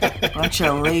 Bunch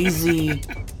of lazy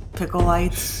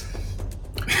pickleites.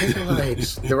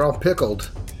 Pickleites. They're all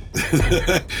pickled.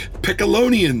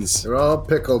 Piccolonians. They're all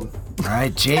pickled. All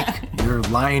right, Jake, you're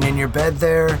lying in your bed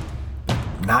there.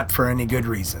 Not for any good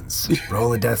reasons.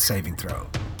 Roll a death saving throw.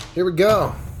 Here we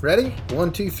go. Ready?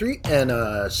 1, 2, 3, and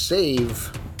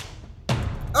save.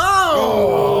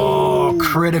 Oh!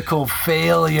 Critical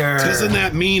failure. Doesn't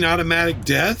that mean automatic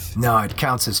death? No, it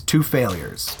counts as 2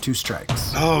 failures, 2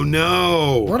 strikes. Oh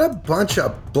no. What a bunch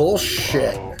of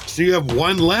bullshit. So you have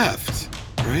 1 left,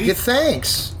 right? Yeah,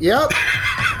 thanks. Yep.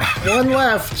 1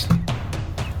 left.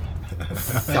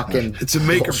 Fucking It's a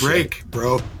make bullshit. or break,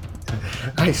 bro.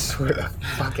 I swear to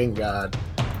fucking God.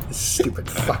 Stupid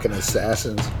fucking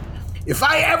assassins. If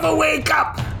I ever wake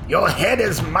up, your head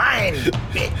is mine,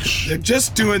 bitch. They're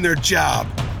just doing their job.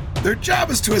 Their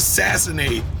job is to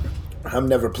assassinate. I'm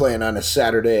never playing on a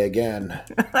Saturday again.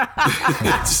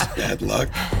 It's bad luck.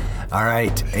 All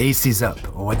right, AC's up.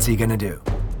 What's he gonna do?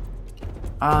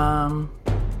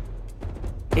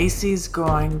 AC's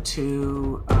going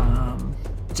to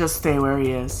just stay where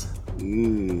he is.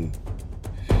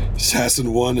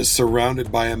 Assassin 1 is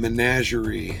surrounded by a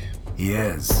menagerie. He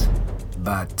is,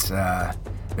 but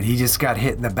he just got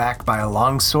hit in the back by a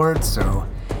longsword, so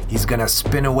he's gonna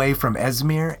spin away from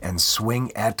Esmir and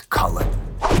swing at Cullen.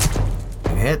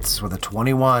 And hits with a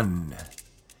 21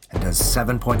 and does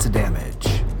 7 points of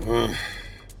damage.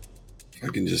 If I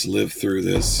can just live through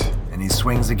this. And he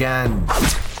swings again.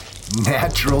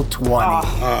 Natural 20.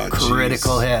 Oh,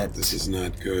 Critical geez. hit. This is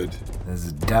not good. This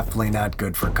is definitely not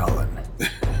good for Cullen.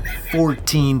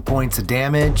 14 points of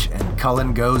damage, and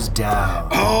Cullen goes down.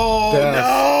 Oh, Death.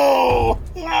 no!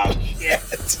 Oh, shit.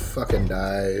 Fucking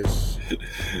dies.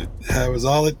 That was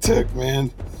all it took,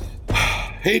 man.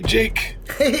 Hey, Jake.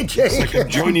 Hey, Jake. I'm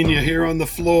joining you here on the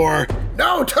floor.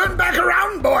 No, turn back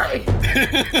around, boy.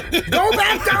 Go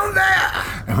back down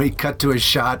there. And we cut to a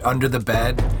shot under the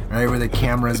bed, right where the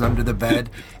camera's under the bed,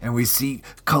 and we see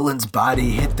Cullen's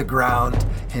body hit the ground,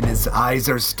 and his eyes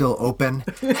are still open.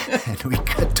 And we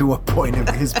cut to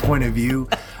his point of view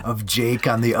of Jake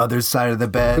on the other side of the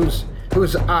bed.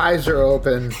 whose eyes are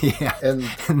open. Yeah, And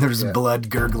there's blood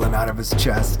gurgling out of his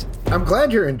chest. I'm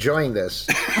glad you're enjoying this.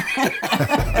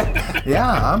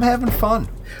 Yeah, I'm having fun.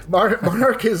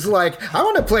 Mark is like, I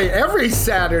want to play every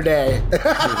Saturday.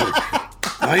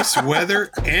 Nice weather,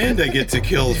 and I get to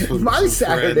kill some My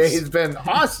Saturday friends. has been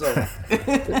awesome.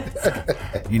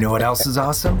 You know what else is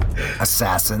awesome?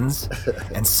 Assassins.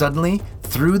 And suddenly,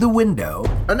 through the window,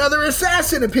 Another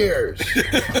assassin appears.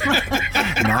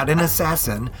 not an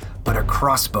assassin, but a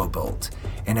crossbow bolt.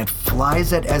 And it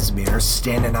flies at Esmir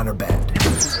standing on her bed.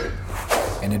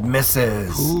 And it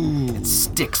misses. Ooh. It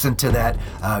sticks into that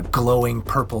glowing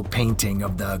purple painting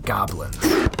of the goblins.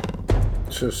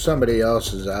 So somebody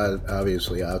else is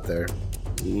obviously out there.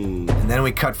 And then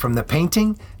we cut from the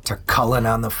painting to Cullen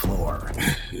on the floor.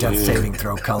 Death saving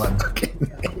throw, Cullen.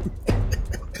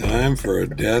 Time for a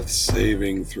death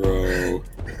saving throw.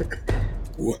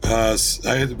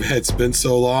 It's been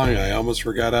so long, I almost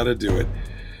forgot how to do it.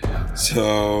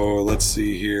 So let's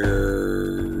see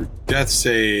here. Death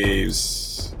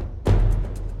saves.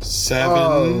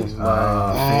 7. Failure.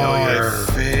 I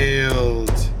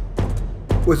failed.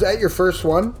 Was that your first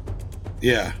one?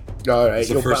 Yeah. All right, It's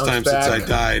the you'll first bounce time back. since I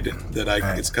died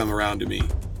that it's come around to me.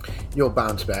 You'll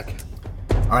bounce back.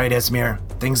 All right, Esmir,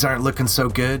 things aren't looking so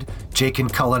good. Jake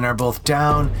and Cullen are both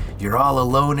down. You're all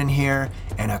alone in here,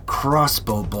 and a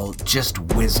crossbow bolt just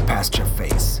whizzed past your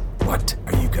face. What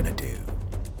are you gonna do?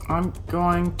 I'm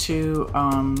going to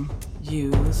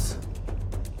use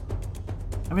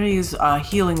a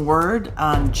healing word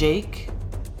on Jake.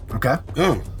 Okay.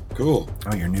 Oh, cool.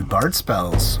 Oh, your new bard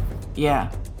spells.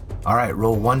 Yeah. All right,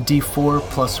 roll 1d4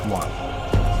 plus 1. All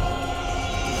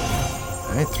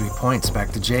right, 3 points.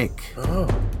 Back to Jake.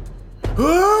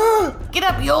 Get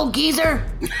up, you old geezer.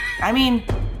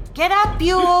 Get up,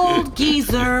 you old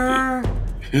geezer.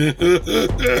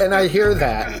 And I hear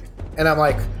that, and I'm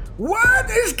like, what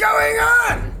is going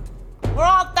on? We're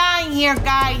all dying here,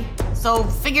 guy. So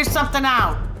figure something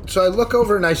out. So I look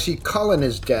over and I see Cullen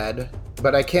is dead,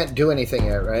 but I can't do anything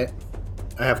yet, right?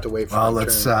 I have to wait for Well, my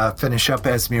let's turn. finish up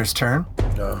Esmir's turn.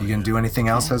 You gonna do anything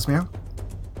else, Esmir?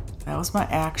 That was my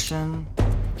action.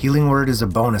 Healing word is a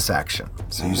bonus action,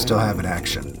 so you still have an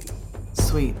action.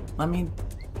 Sweet. Let me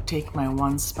take my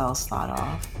one spell slot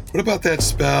off. What about that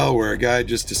spell where a guy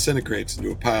just disintegrates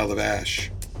into a pile of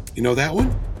ash? You know that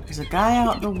one? There's a guy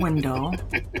out the window.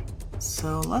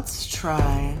 So let's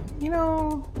try.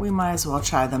 We might as well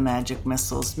try the magic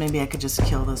missiles. Maybe I could just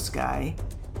kill this guy.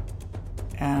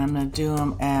 And I'm going to do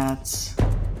them at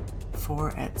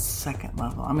 4 at second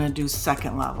level. I'm going to do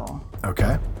second level.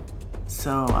 Okay.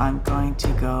 So I'm going to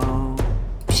go.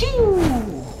 Pew!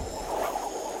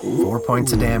 4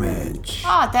 points of damage.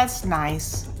 Ah, that's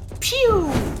nice. Pew!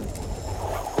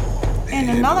 And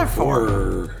another 4.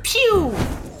 4. Pew!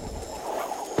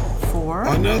 4.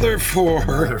 Another 4.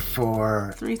 Another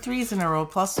 4. 3 threes in a row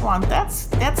plus 1. That's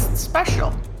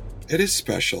special. It is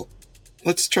special.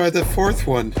 Let's try the 4th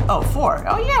one. Oh, 4.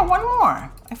 Oh yeah, one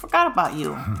more. I forgot about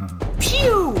you.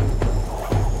 Pew!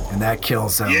 And that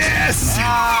kills him. Yes!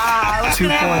 Ah, I was 2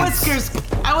 gonna have points. Whiskers.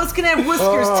 I was gonna have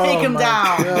Whiskers take him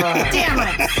down. Damn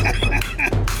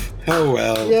it! Oh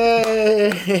well.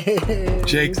 Yay!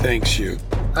 Jake thanks you.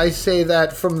 I say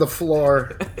that from the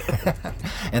floor.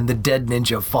 And the dead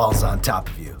ninja falls on top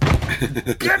of you.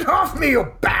 Get off me,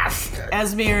 you bastard!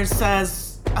 Esmir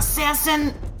says,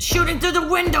 Assassin shooting through the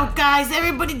window, guys.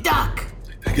 Everybody duck.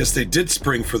 I guess they did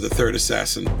spring for the 3rd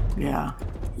assassin. yeah.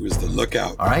 He was the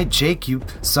lookout. All right, Jake, you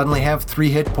suddenly have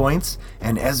 3 hit points,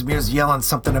 and Esmir's yelling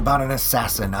something about an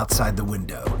assassin outside the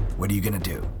window. What are you gonna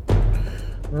do?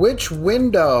 Which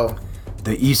window?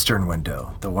 The eastern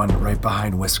window, the one right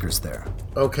behind Whiskers there.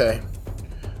 Okay,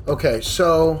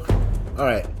 so, all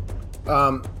right.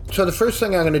 So the first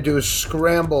thing I'm going to do is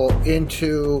scramble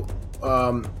into,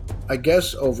 I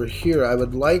guess over here. I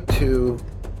would like to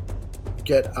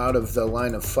get out of the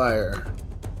line of fire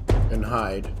and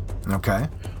hide. Okay.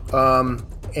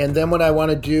 And then what I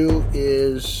want to do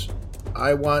is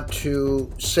I want to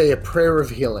say a prayer of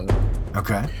healing.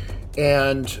 Okay.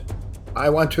 And I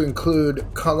want to include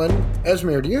Cullen.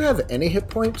 Esmir, do you have any hit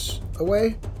points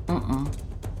away?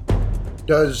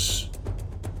 Does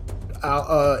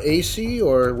AC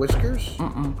or Whiskers?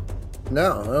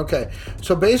 No. Okay.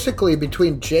 So basically,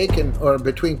 between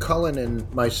between Cullen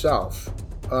and myself,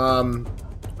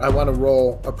 I want to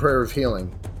roll a prayer of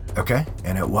healing. Okay.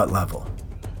 And at what level?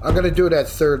 I'm going to do it at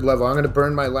 3rd level. I'm going to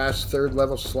burn my last 3rd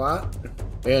level slot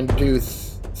and do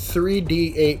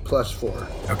 3d8 plus 4.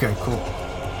 Okay, cool.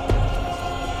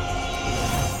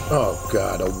 Oh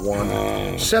God, a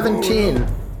 1. 17.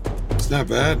 It's not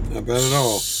bad. Not bad at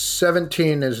all.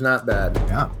 17 is not bad.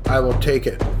 Yeah. I will take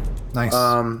it. Nice.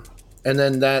 And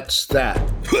then that's that.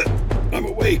 I'm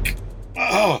awake.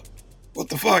 Oh, what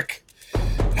the fuck?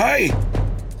 Hi.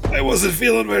 I wasn't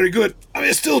feeling very good. I mean,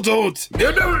 I still don't.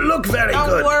 You don't look very Don't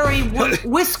good. worry,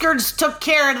 Whiskers took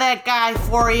care of that guy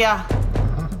for you.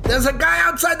 There's a guy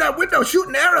outside that window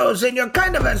shooting arrows, and you're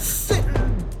kind of a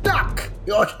sitting duck.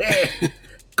 Go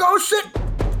sit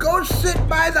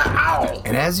by the owl.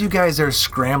 And as you guys are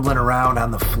scrambling around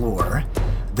on the floor,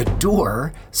 the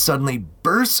door suddenly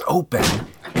bursts open,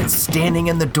 and standing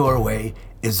in the doorway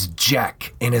is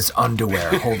Jack in his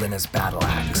underwear holding his battle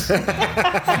axe.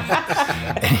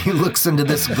 And he looks into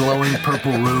this glowing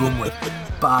purple room with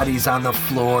bodies on the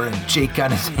floor and Jake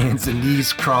on his hands and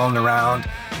knees crawling around.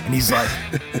 And he's like,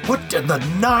 what the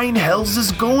nine hells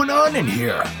is going on in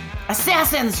here?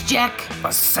 Assassins, Jack.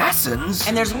 Assassins?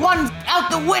 And there's one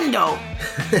out the window.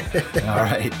 All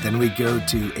right, then we go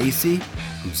to AC,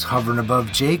 who's hovering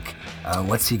above Jake.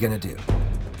 What's he gonna do?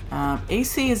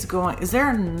 AC is going... Is there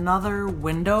another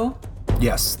window?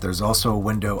 Yes, there's also a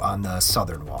window on the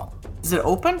southern wall. Is it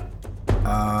open?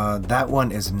 That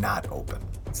one is not open.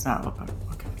 It's not open.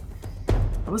 Okay.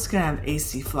 I was gonna have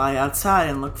AC fly outside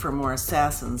and look for more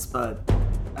assassins, but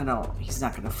I don't. He's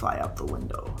not gonna fly out the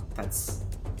window.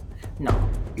 No.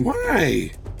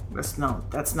 Why? That's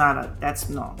not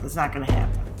gonna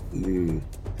happen.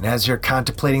 And as you're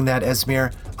contemplating that,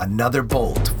 Esmir, another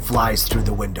bolt flies through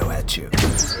the window at you.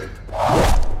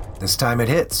 This time it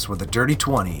hits with a dirty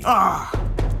 20,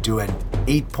 doing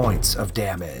 8 points of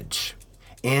damage.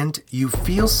 And you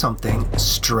feel something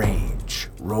strange.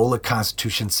 Roll a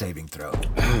Constitution saving throw.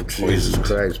 Oh, Jesus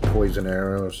Christ, poison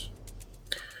arrows.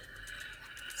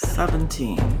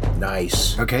 17.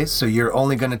 Nice. Okay, so you're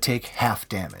only going to take half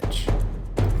damage.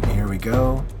 And here we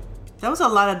go. That was a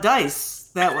lot of dice.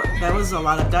 That was a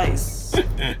lot of dice.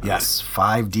 Yes,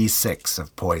 5d6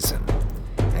 of poison.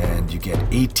 And you get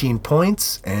 18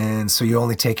 points, and so you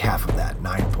only take half of that,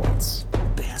 9 points.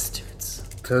 Bastards.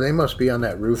 So they must be on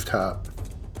that rooftop.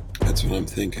 That's what I'm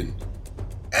thinking.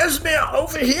 Esmir,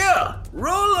 over here!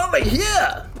 Roll over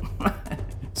here!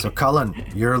 So Cullen,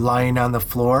 you're lying on the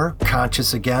floor,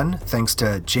 conscious again, thanks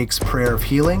to Jake's prayer of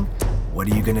healing. What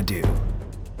are you gonna do?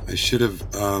 I should have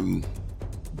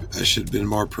been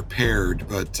more prepared,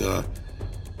 but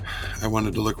I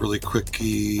wanted to look really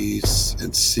quickly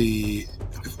and see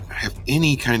if I have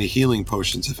any kind of healing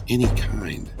potions of any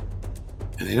kind.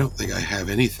 And I don't think I have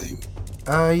anything.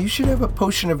 You should have a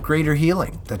potion of greater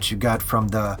healing that you got from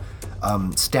the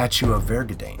statue of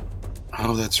Vergadane.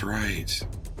 Oh, that's right.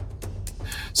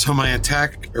 So my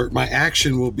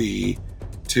action will be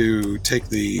to take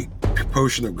the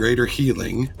potion of greater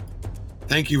healing.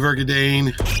 Thank you,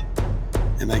 Vergadane.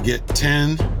 And I get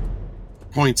 10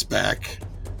 points back,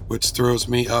 which throws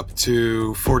me up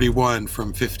to 41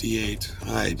 from 58.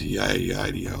 Ay,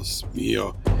 Dios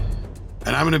mío.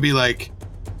 And I'm going to be like,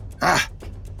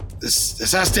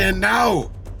 this has to end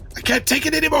now. I can't take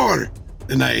it anymore.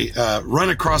 And I run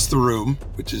across the room,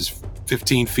 which is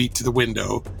 15 feet to the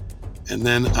window. And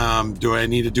then do I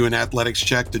need to do an athletics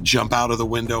check to jump out of the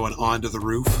window and onto the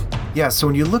roof? Yeah, so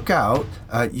when you look out,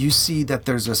 you see that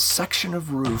there's a section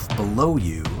of roof below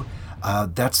you.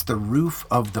 That's the roof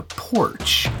of the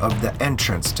porch of the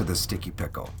entrance to the Sticky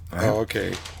Pickle. Right? Oh,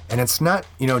 okay. And it's not,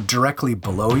 directly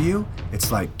below you.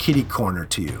 It's like kitty corner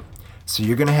to you. So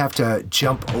you're going to have to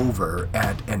jump over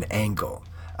at an angle.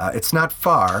 It's not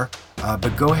far,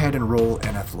 but go ahead and roll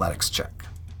an athletics check.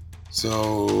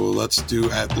 So let's do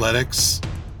athletics.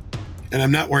 And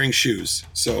I'm not wearing shoes,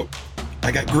 so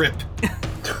I got grip.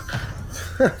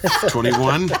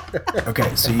 21.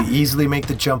 Okay, so you easily make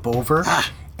the jump over,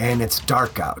 and it's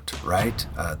dark out, right?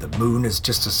 The moon is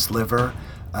just a sliver,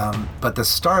 but the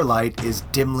starlight is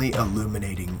dimly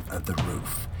illuminating the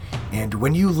roof. And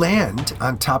when you land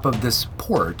on top of this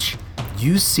porch,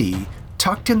 you see,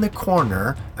 tucked in the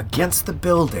corner against the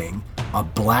building, a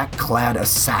black-clad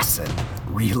assassin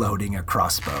reloading a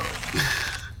crossbow.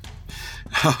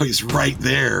 Oh, he's right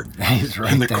there. He's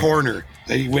right in the there. corner.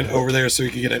 He went over there so he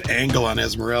could get an angle on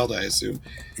Esmeralda, I assume.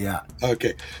 Yeah.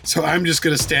 Okay, so I'm just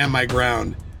going to stand my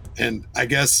ground, and I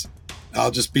guess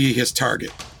I'll just be his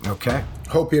target. Okay.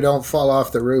 Hope you don't fall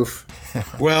off the roof.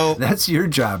 Well, That's your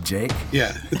job, Jake.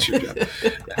 yeah, that's your job.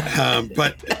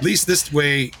 But at least this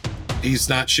way, he's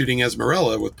not shooting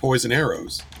Esmeralda with poison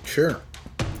arrows. Sure.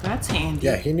 That's handy.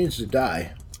 Yeah, he needs to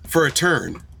die. For a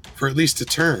turn. For at least a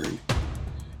turn.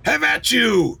 Have at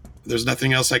you! There's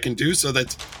nothing else I can do, so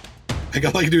that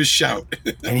all I can do is shout.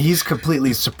 And he's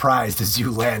completely surprised as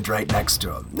you land right next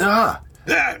to him. Ah!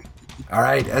 Ah, All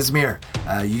right, Esmir,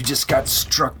 you just got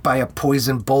struck by a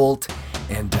poison bolt,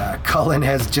 And Cullen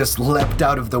has just leapt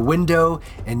out of the window,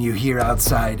 and you hear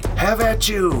outside, "Have at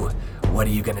you!" What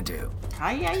are you gonna do?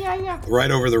 Yeah.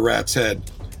 Right over the rat's head.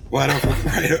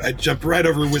 I jumped right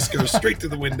over Whiskers, straight to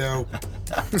the window.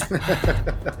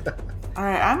 All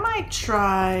right, I might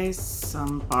try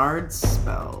some bard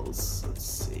spells. Let's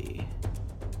see.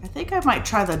 I think I might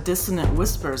try the dissonant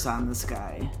whispers on this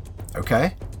guy.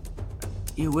 Okay.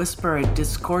 You whisper a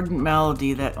discordant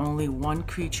melody that only one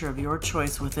creature of your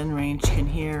choice within range can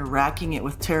hear, racking it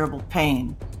with terrible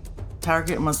pain.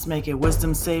 Target must make a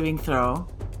wisdom saving throw.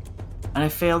 On a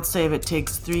failed save, it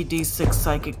takes 3d6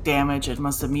 psychic damage and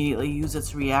must immediately use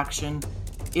its reaction,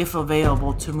 if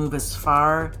available, to move as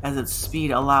far as its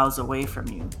speed allows away from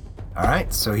you. All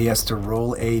right, so he has to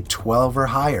roll a 12 or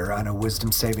higher on a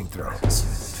wisdom saving throw.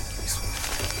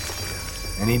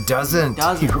 And he doesn't.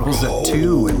 He rolls a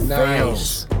 2 and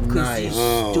fails. Nice.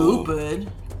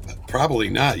 Stupid. Probably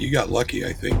not. You got lucky,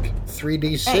 I think.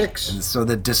 3d6. And so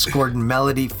the discordant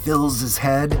melody fills his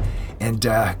head, and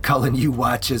Cullen, you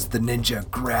watch as the ninja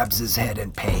grabs his head in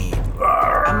pain.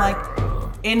 I'm like,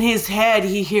 in his head,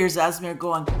 he hears Asmir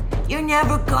going, "You're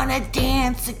never gonna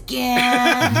dance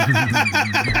again."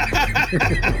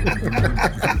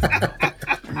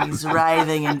 And he's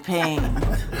writhing in pain.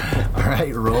 All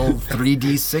right, roll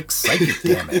 3d6 psychic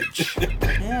damage.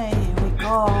 Okay, here we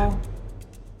go.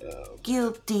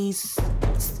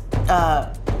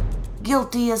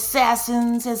 Guilty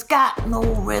assassins has got no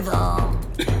rhythm.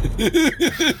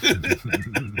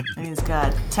 And he's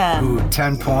got 10. Ooh,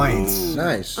 10 points.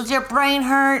 Nice. Does your brain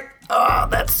hurt? Oh,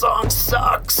 that song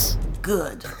sucks.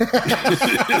 Good.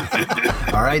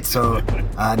 All right, so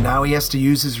now he has to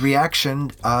use his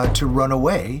reaction to run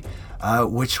away,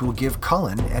 which will give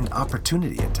Cullen an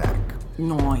opportunity attack.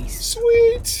 Nice.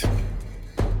 Sweet.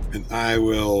 And I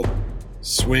will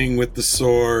swing with the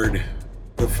sword,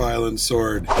 the Phylan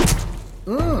sword.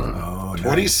 Oh,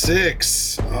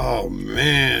 26. Oh,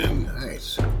 man.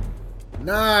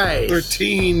 Nice.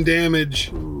 13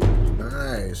 damage.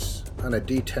 Nice. On a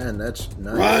d10, that's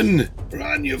nice.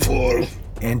 Run, you fool.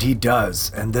 And he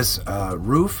does. And this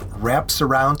roof wraps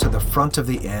around to the front of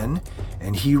the inn,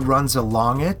 and he runs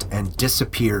along it and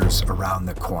disappears around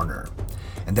the corner.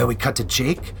 And then we cut to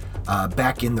Jake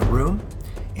back in the room.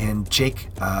 And Jake,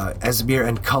 Esmir,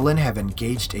 and Cullen have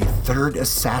engaged a third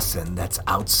assassin that's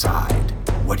outside.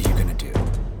 What are you going to do?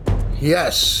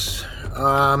 Yes.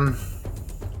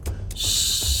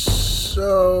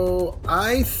 So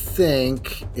I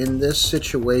think in this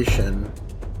situation,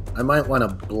 I might want to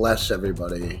bless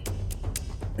everybody.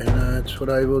 And that's what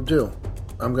I will do.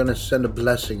 I'm going to send a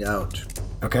blessing out.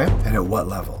 Okay. And at what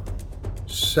level?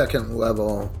 2nd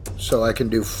level. So I can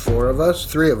do 4 of us?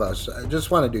 3 of us. I just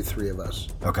want to do 3 of us.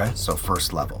 Okay. So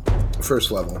 1st level.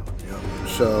 1st level. Yeah.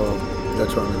 So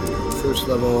that's what I'm going to do. 1st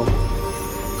level.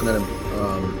 I'm going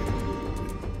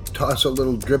to toss a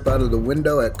little drip out of the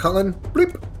window at Cullen.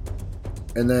 Bleep.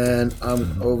 And then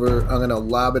I'm going to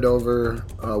lob it over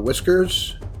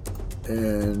Whiskers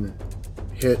and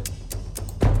hit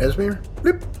Esmir.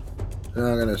 Bleep. And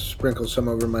I'm going to sprinkle some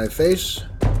over my face.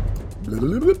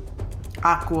 Bleep.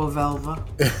 Aqua Velva.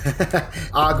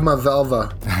 Agma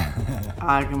Velva.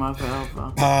 Agma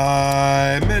Velva.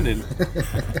 Menin.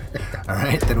 All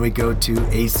right, then we go to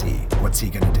AC. What's he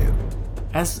gonna do?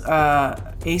 As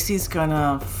AC's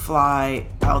gonna fly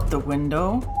out the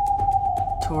window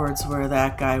towards where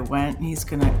that guy went. He's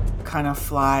gonna kind of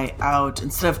fly out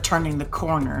instead of turning the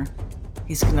corner.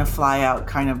 He's gonna fly out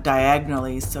kind of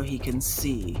diagonally so he can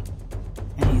see,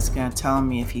 and he's gonna tell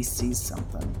me if he sees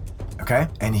something. Okay,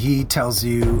 and he tells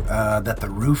you that the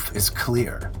roof is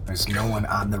clear. There's no one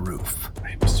on the roof.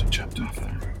 I must have jumped off the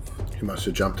roof. He must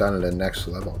have jumped onto the next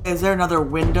level. Is there another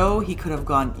window he could have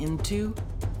gone into?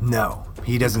 No,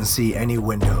 he doesn't see any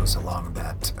windows along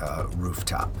that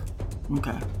rooftop.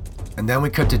 Okay. And then we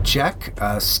cut to Jack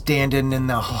standing in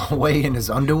the hallway in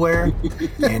his underwear,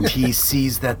 and he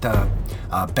sees that the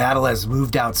battle has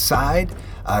moved outside,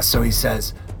 so he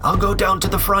says, "I'll go down to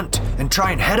the front and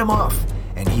try and head him off."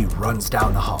 And he runs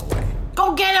down the hallway.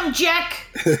 Go get him, Jack!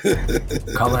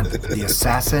 Cullen, the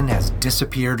assassin has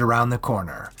disappeared around the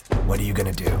corner. What are you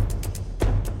gonna do?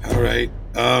 All right.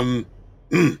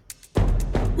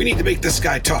 We need to make this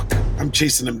guy talk. I'm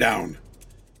chasing him down.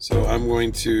 So I'm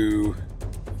going to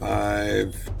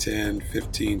 5, 10,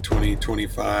 15, 20,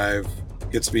 25.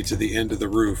 Gets me to the end of the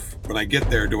roof. When I get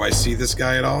there, do I see this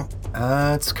guy at all?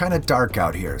 It's kind of dark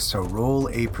out here, so roll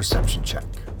a perception check.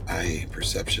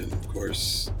 Perception, of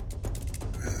course.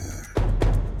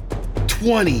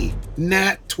 20.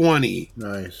 Nat 20.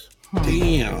 Nice.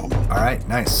 Damn. All right,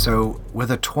 nice. So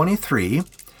with a 23,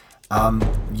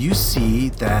 You see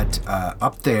that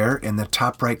up there in the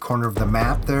top right corner of the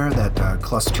map there, that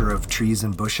cluster of trees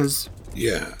and bushes.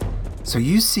 Yeah. So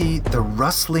you see the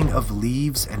rustling of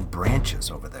leaves and branches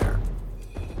over there.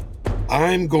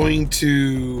 I'm going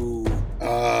to...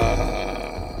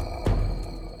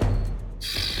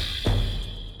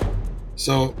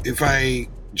 So if I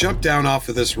jump down off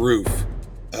of this roof,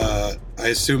 I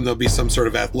assume there'll be some sort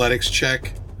of athletics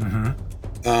check.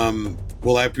 Mm-hmm.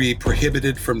 Will I be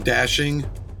prohibited from dashing?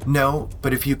 No,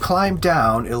 but if you climb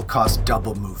down, it'll cost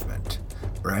double movement,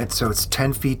 right? So it's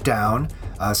 10 feet down,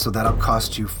 so that'll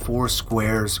cost you 4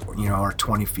 squares, or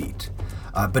 20 feet.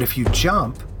 But if you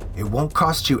jump, it won't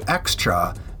cost you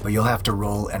extra, but you'll have to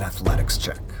roll an athletics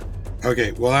check.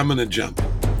 Okay, well, I'm going to jump.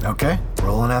 Okay,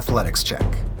 roll an athletics check.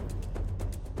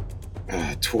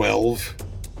 12.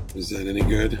 Is that any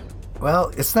good?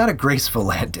 Well, it's not a graceful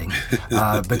landing,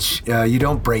 but you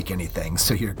don't break anything,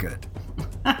 so you're good.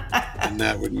 And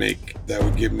that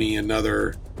would give me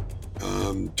another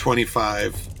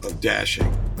 25 of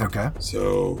dashing. Okay.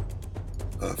 So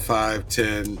 5,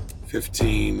 10,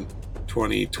 15,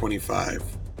 20,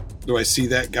 25. Do I see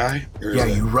that guy? Yeah,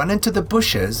 you run into the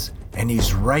bushes, and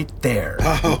he's right there.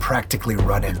 You practically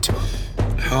run into him.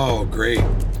 Oh, great.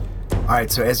 All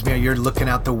right, so Esmir, you're looking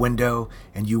out the window,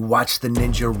 and you watch the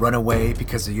ninja run away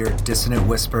because of your dissonant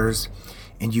whispers,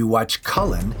 and you watch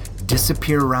Cullen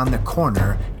disappear around the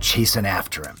corner, chasing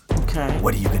after him. Okay.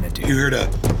 What are you going to do? You heard a...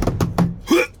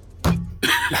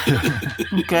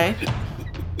 Okay.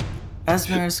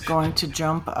 Esmer is going to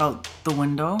jump out the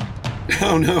window.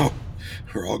 Oh, no.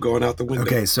 We're all going out the window.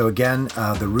 Okay, so again,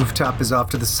 the rooftop is off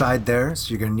to the side there, so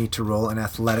you're going to need to roll an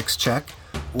athletics check.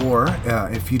 Or,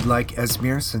 if you'd like,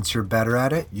 Esmir, since you're better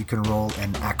at it, you can roll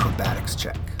an acrobatics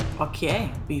check.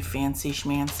 Okay, be fancy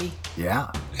schmancy.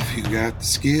 Yeah. If you got the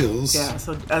skills. Yeah,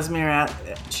 so Esmir,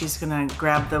 she's gonna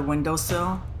grab the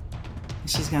windowsill. And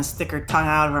she's gonna stick her tongue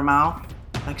out of her mouth,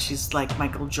 like she's like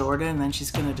Michael Jordan, and then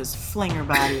she's gonna just fling her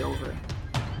body over.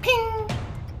 Ping!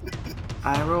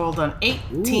 I rolled an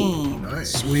 18. Ooh,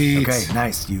 nice. Sweet. Okay,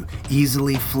 nice. You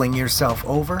easily fling yourself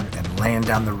over and land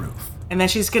on the roof. And then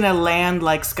she's gonna land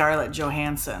like Scarlett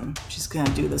Johansson. She's gonna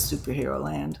do the superhero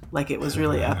land, like it was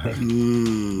really epic.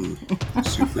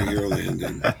 Superhero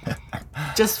landing.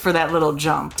 Just for that little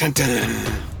jump. Dun,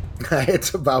 dun.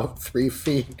 It's about 3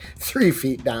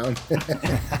 feet down.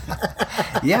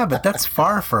 Yeah, but that's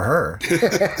far for her.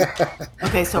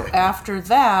 Okay, so after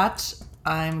that,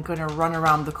 I'm gonna run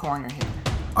around the corner here.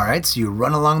 All right, so you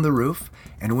run along the roof,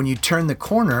 and when you turn the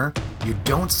corner, you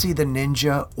don't see the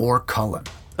ninja or Cullen.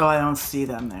 Oh, I don't see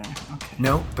them there. Okay.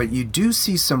 No, but you do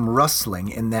see some rustling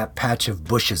in that patch of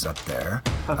bushes up there.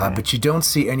 Okay. But you don't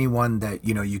see anyone that,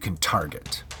 you can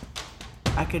target.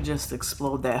 I could just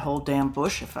explode that whole damn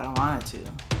bush if I wanted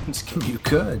to. I'm just kidding. You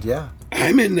could, yeah.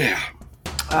 I'm in there.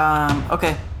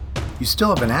 Okay. You still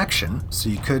have an action, so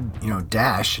you could,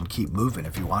 dash and keep moving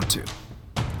if you want to.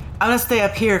 I'm gonna stay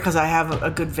up here because I have a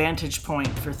good vantage point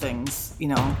for things,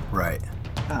 Right.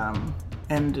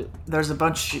 And there's a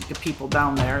bunch of people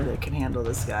down there that can handle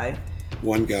this guy.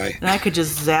 One guy. And I could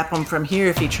just zap him from here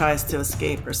if he tries to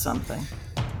escape or something.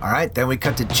 All right, then we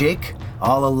cut to Jake,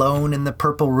 all alone in the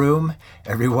purple room.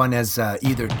 Everyone has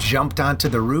either jumped onto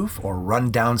the roof or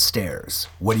run downstairs.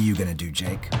 What are you going to do,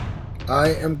 Jake? I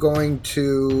am going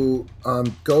to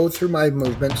go through my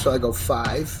movement, so I go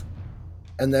 5.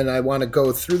 And then I want to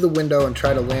go through the window and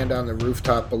try to land on the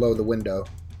rooftop below the window.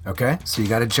 Okay, so you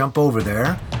got to jump over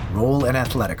there. Roll an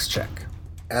athletics check.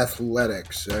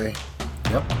 Athletics, eh?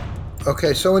 Yep.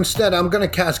 Okay, so instead I'm going to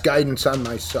cast guidance on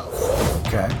myself.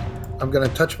 Okay. I'm going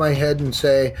to touch my head and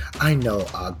say, I know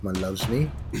Agma loves me.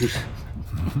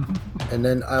 And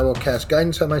then I will cast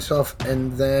guidance on myself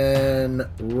and then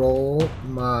roll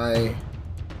my...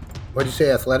 What'd you say,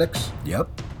 athletics? Yep.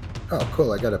 Oh,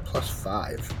 cool. I got a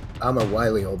 +5. I'm a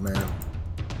wily old man.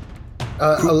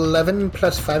 11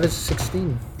 plus 5 is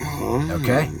 16.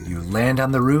 Okay, you land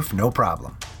on the roof, no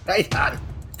problem. Right on.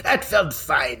 That felt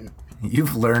fine.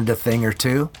 You've learned a thing or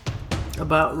two.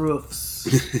 About roofs.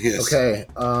 Yes. Okay,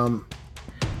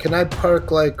 can I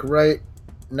park, right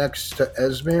next to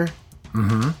Esmir?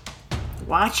 Mm-hmm.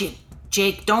 Watch it,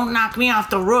 Jake. Don't knock me off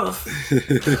the roof.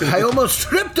 I almost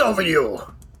tripped over you.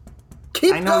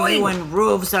 Keep I know going. you and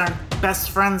roofs aren't best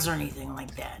friends or anything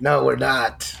like that. No, we're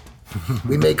not.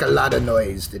 We make a lot of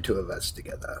noise, the two of us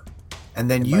together. And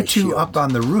then you two up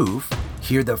on the roof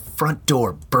hear the front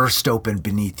door burst open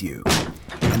beneath you.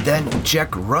 And then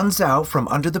Jack runs out from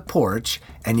under the porch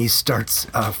and he starts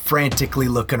frantically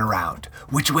looking around.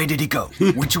 Which way did he go?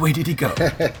 Which way did he go?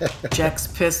 Jack's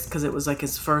pissed because it was like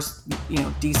his first,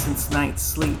 decent night's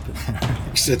sleep.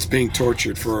 He said it's being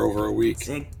tortured for over a week. He's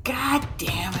like, God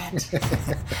damn it.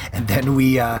 And then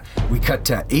we cut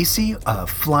to AC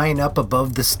flying up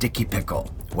above the sticky pickle.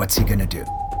 What's he gonna do?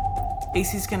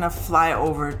 AC's gonna fly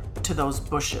over to those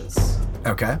bushes.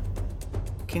 Okay.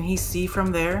 Can he see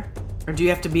from there? Or do you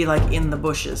have to be like in the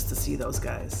bushes to see those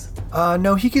guys?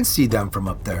 No, he can see them from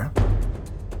up there.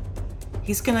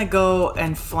 He's gonna go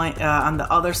and flank on the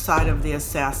other side of the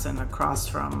assassin across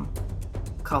from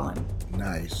Cullen.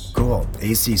 Nice. Cool.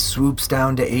 AC swoops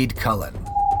down to aid Cullen.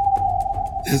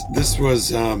 This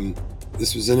was an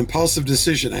impulsive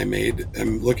decision I made.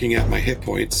 I'm looking at my hit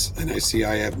points, and I see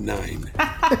I have 9.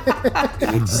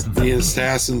 And it's the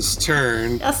assassin's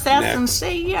turn. Assassin, next.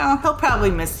 say, he'll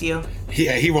probably miss you.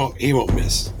 Yeah, he won't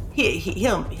miss.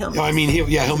 He'll miss. No, I mean,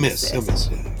 he'll miss. He'll miss.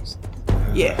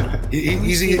 Yeah.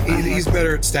 He's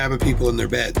better at stabbing people in their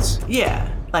beds. Yeah,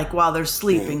 like while they're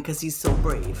sleeping, because he's so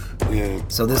brave. Yeah.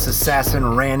 So this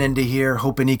assassin ran into here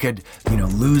hoping he could,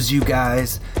 lose you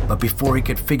guys. But before he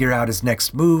could figure out his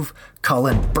next move,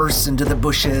 Cullen bursts into the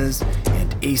bushes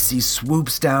and AC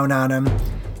swoops down on him.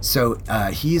 So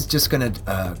he's just going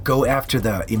to go after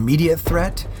the immediate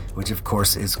threat, which of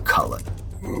course is Cullen.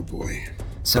 Oh boy.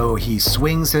 So he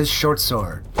swings his short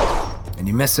sword and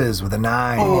he misses with a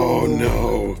 9. Oh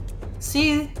no.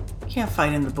 See, you can't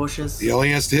fight in the bushes. He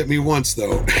only has to hit me once,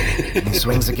 though. And he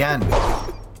swings again.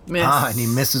 Miss. And he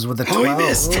misses with a 12. Oh, he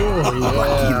missed.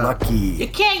 Lucky. You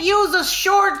can't use a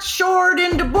short sword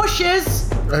in the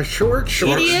bushes. A short.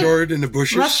 Idiot. Sword in the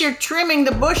bushes. Unless you're trimming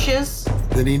the bushes.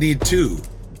 Then you need 2.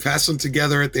 Fasten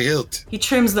together at the hilt. He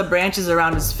trims the branches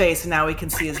around his face, and now we can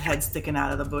see his head sticking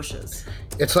out of the bushes.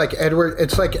 It's like Edward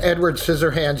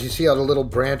Scissorhands. You see all the little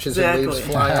branches and leaves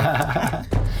flying.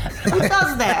 Who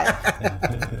does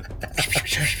that?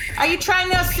 Are you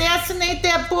trying to assassinate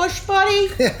that bush, buddy?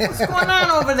 What's going on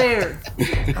over there?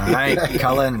 All right,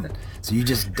 Cullen. So you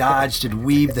just dodged and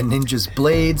weaved the ninja's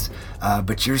blades,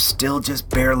 but you're still just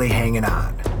barely hanging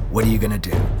on. What are you going to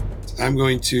do? I'm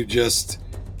going to just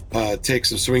take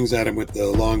some swings at him with the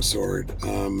longsword.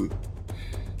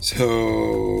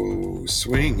 So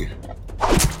swing.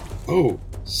 Oh,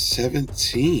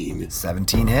 17.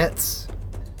 17 hits.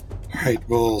 All right,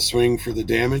 we'll swing for the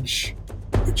damage,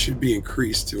 which should be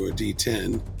increased to a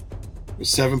D10 with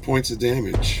 7 points of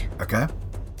damage. Okay.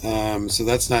 So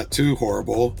that's not too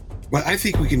horrible, but I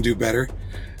think we can do better.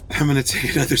 I'm going to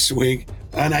take another swing,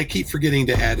 and I keep forgetting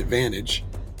to add advantage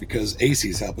because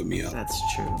AC's helping me out. That's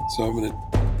true. So I'm going to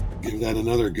give that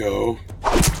another go.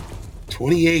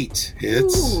 28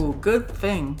 hits. Ooh, good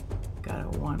thing. Got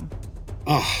a 1.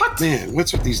 Oh, What? man,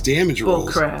 what's with these damage Bull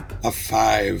rolls? crap. A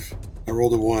 5. I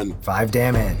rolled a 1. 5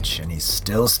 damage, and he's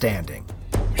still standing.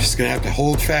 I'm just going to have to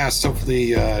hold fast.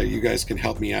 Hopefully you guys can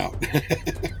help me out.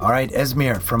 All right,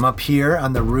 Esmir, from up here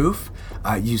on the roof,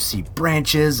 you see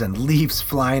branches and leaves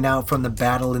flying out from the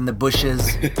battle in the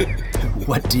bushes.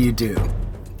 What do you do?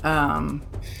 I'm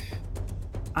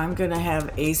gonna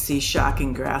have AC shock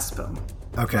and grasp him.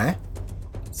 Okay.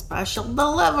 Special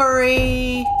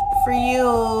delivery for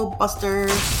you, Buster.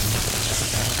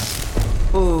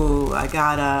 Ooh, I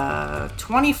got a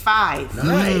 25.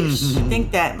 Nice. I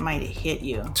think that might have hit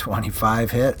you.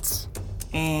 25 hits.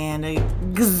 And a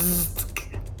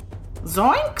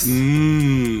zoinks?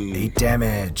 8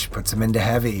 damage. Puts him into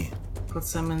heavy.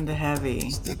 Puts him into heavy.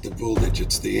 It's not the voltage,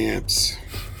 it's the amps.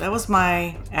 That was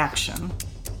my action.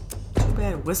 Too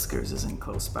bad Whiskers isn't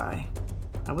close by.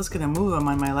 I was gonna move him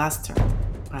on my last turn,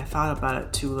 but I thought about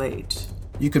it too late.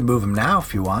 You can move him now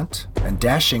if you want, and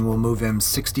dashing will move him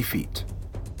 60 feet.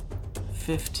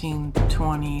 15,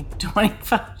 20,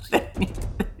 25, 30,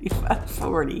 35,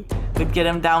 40. Could get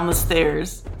him down the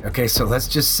stairs. Okay, so let's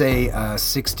just say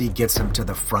 60 gets him to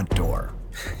the front door.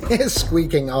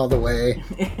 Squeaking all the way.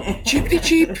 Cheapity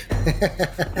cheap.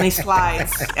 And he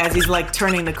slides as he's like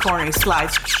turning the corner. He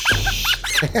slides.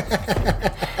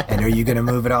 And are you going to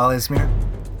move at all, Esmir?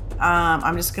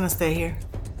 I'm just gonna stay here.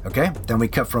 Okay, then we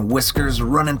cut from Whiskers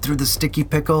running through the sticky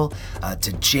pickle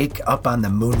to Jake up on the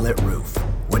moonlit roof.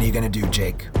 What are you going to do,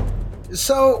 Jake?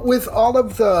 So, with all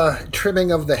of the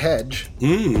trimming of the hedge,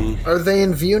 are they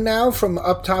in view now from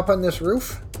up top on this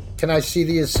roof? Can I see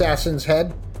the assassin's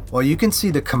head? Well, you can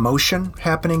see the commotion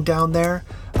happening down there,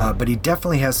 but he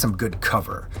definitely has some good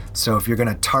cover. So if you're going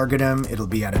to target him, it'll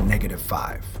be at a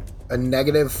 -5. A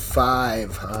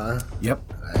 -5, huh? Yep.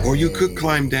 Or you could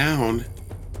climb down.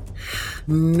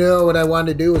 No, what I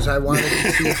wanted to do is I wanted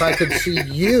to see if I could see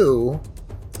you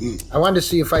I wanted to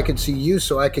see if I could see you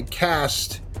so I could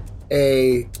cast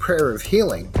a prayer of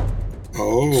healing.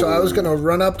 Oh. So I was going to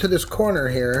run up to this corner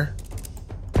here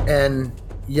and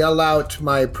yell out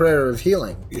my prayer of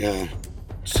healing. Yeah.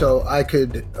 So I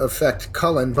could affect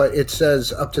Cullen, but it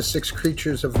says up to 6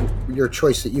 creatures of your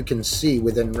choice that you can see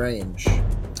within range.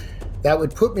 That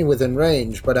would put me within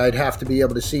range, but I'd have to be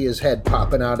able to see his head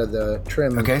popping out of the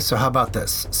trim. Okay, so how about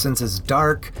this? Since it's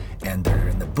dark and they're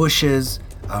in the bushes,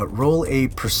 roll a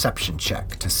perception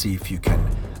check to see if you can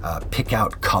pick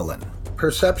out Cullen.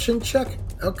 Perception check?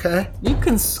 Okay. You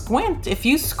can squint. If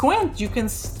you squint, you can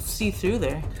see through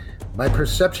there. My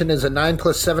perception is a 9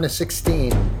 + 7 is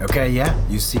 16. Okay, yeah,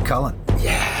 you see Cullen.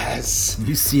 Yes.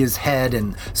 You see his head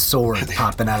and sword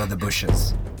popping out of the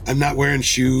bushes. I'm not wearing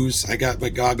shoes. I got my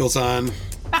goggles on.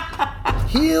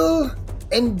 Heal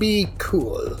and be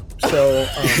cool. So,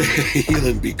 Heal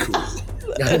and be cool.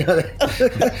 I know that.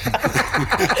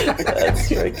 That's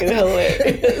freaking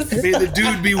hilarious. May the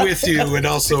dude be with you and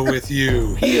also with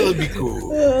you. Heal and be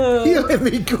cool. Heal and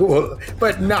be cool,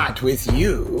 but not with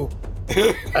you.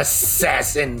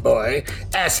 Assassin boy.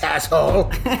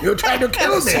 Asshole. You tried to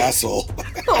kill me. Asshole.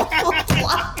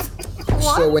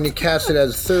 What? So when you cast it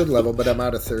as 3rd level, but I'm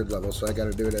out of 3rd level, so I got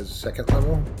to do it as a 2nd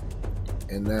level.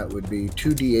 And that would be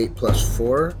 2d8 +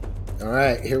 4. All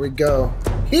right, here we go.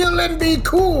 Heal and be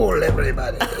cool,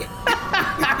 everybody.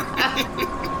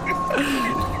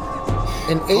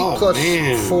 An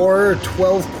 8 + 4,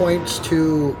 12 points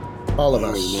to all of That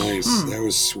us. was nice. That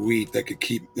was sweet. That could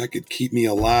keep me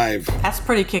alive. That's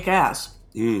pretty kick-ass.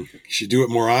 You should do it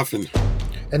more often.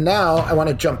 And now I want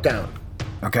to jump down.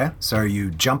 Okay, so are you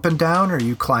jumping down or are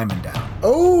you climbing down?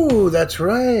 Oh, that's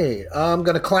right. I'm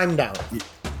going to climb down.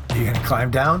 You're gonna climb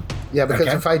down? Yeah, because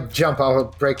Okay. if I jump, I'll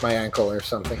break my ankle or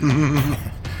something.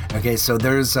 Okay, so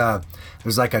there's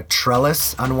like a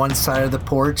trellis on one side of the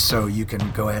porch, so you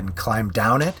can go ahead and climb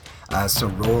down it. So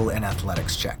roll an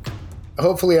athletics check.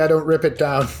 Hopefully I don't rip it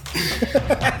down.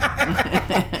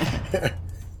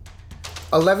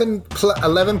 11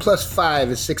 + 5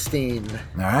 is 16.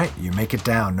 All right, you make it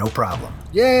down, no problem.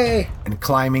 Yay! And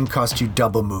climbing costs you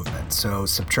double movement, so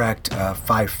subtract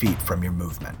 5 feet from your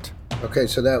movement. Okay,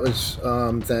 so that was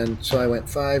then, so I went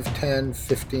 5, 10,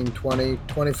 15, 20,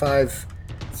 25,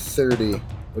 30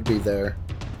 would be there.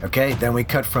 Okay, then we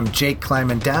cut from Jake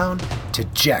climbing down to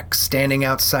Jack standing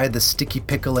outside the sticky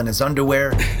pickle in his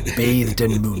underwear, bathed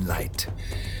in moonlight.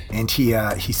 And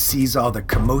he sees all the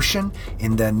commotion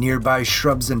in the nearby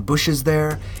shrubs and bushes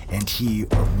there, and he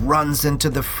runs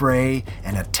into the fray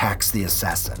and attacks the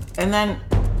assassin. And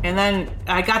then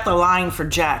I got the line for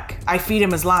Jack. I feed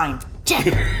him his line. Jack,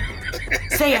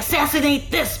 say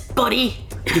assassinate this, buddy.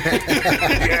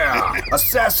 Yeah,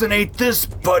 assassinate this,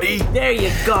 buddy. There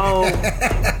you go.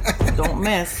 Don't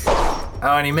miss.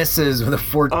 Oh, and he misses with a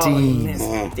 14. Oh, he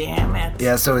missed. Damn it.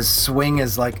 Yeah, so his swing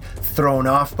is like thrown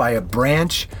off by a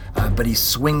branch, but he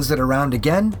swings it around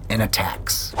again and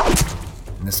attacks.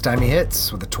 And this time he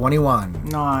hits with a 21,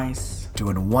 Nice.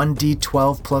 doing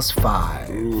 1d12 + 5.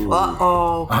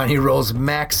 Uh-oh. And he rolls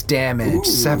max damage,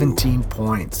 17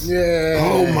 points. Yeah.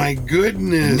 Oh my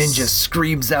goodness. Ninja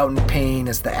screams out in pain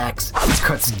as the axe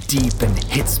cuts deep and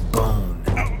hits bone.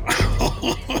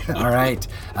 All right,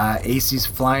 AC's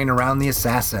flying around the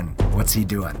assassin. What's he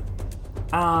doing?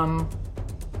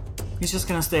 He's just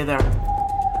gonna stay there.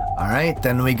 All right,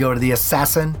 then we go to the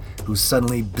assassin, who's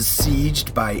suddenly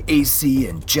besieged by AC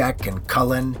and Jack and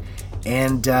Cullen,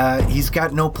 and he's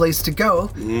got no place to go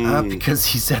because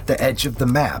he's at the edge of the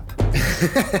map.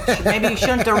 Maybe you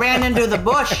shouldn't have ran into the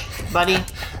bush, buddy.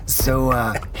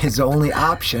 So his only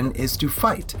option is to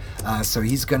fight. So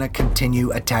he's gonna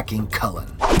continue attacking Cullen.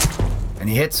 And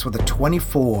he hits with a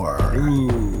 24.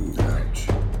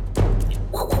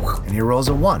 And he rolls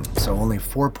a 1, so only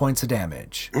 4 points of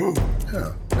damage. Oh,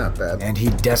 not bad. And he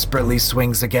desperately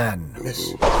swings again.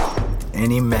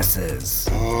 And he misses.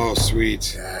 Oh,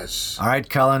 sweet. Yes. All right,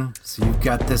 Cullen, so you've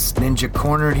got this ninja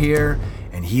cornered here,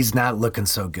 and he's not looking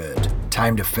so good.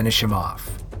 Time to finish him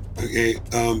off. Okay,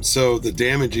 so the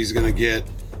damage he's gonna get,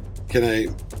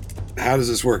 how does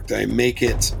this work? Do I make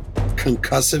it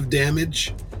concussive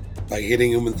damage by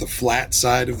hitting him with the flat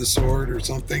side of the sword or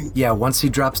something? Yeah, once he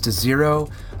drops to 0,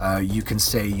 you can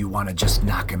say you want to just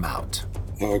knock him out.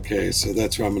 Okay, so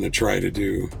that's what I'm gonna try to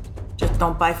do. Just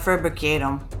don't bifurcate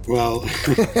him. Well,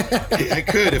 I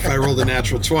could if I rolled a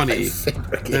natural 20.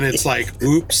 Then it's like,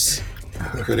 oops,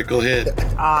 critical hit.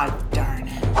 Ah, darn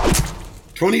it.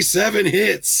 27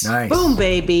 hits. Nice. Boom,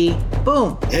 baby.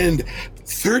 Boom. And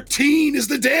 13 is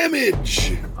the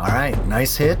damage. All right,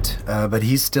 nice hit, but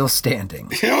he's still standing.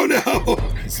 Oh, no.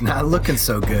 He's not looking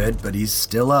so good, but he's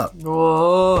still up.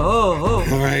 Whoa.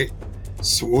 All right.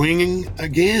 Swinging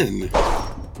again.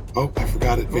 Oh, I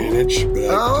forgot advantage, but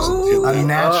I just hit A that.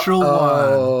 natural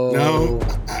one. No,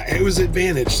 it was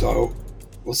advantage, so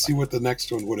we'll see what the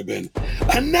next one would have been.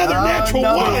 Another natural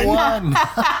Another one. one.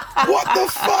 What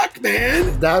the fuck,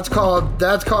 man? That's called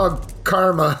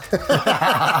karma.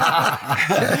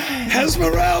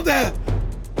 Esmeralda,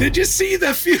 did you see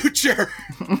the future?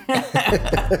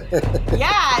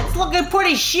 Yeah, it's looking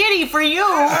pretty shitty for you.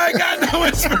 I got no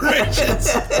inspirations.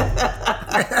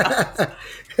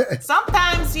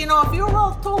 Sometimes, if you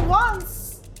roll 2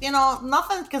 ones,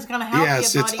 nothing is going to help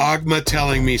Yes, you, it's buddy. Agma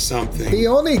telling me something. The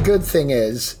only good thing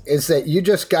is that you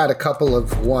just got a couple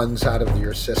of ones out of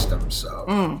your system,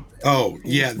 so. Oh,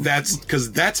 yeah,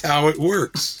 that's how it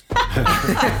works.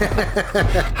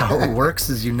 How it works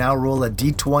is you now roll a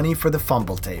d20 for the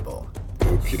fumble table.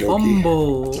 Okie dokie.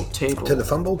 Fumble table. To the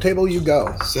fumble table you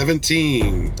go.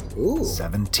 17. Ooh.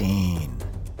 17.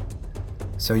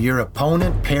 So your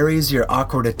opponent parries your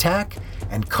awkward attack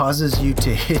and causes you to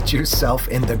hit yourself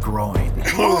in the groin.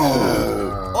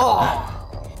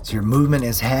 So your movement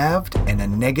is halved and a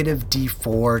negative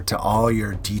d4 to all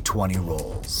your d20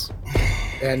 rolls.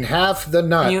 And half the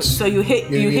nuts. You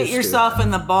hit used to. yourself in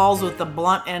the balls with the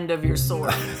blunt end of your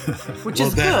sword, which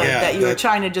is good that you were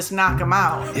trying to just knock him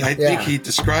out. Yeah, I think he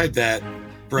described that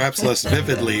perhaps less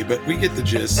vividly, but we get the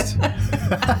gist.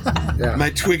 Yeah. My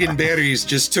twig and berries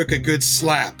just took a good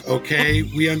slap, okay?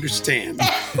 We understand.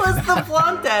 What's the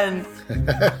blunt end?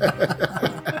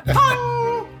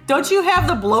 Pong! Don't you have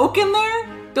the bloke in there?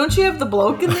 Don't you have the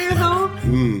bloke in there, though?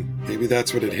 Maybe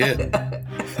that's what it hit.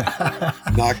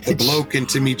 Knocked the bloke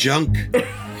into me junk.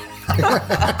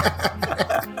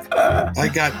 I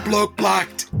got bloke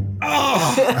blocked.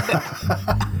 Oh,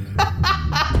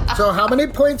 So how many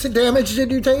points of damage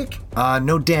did you take?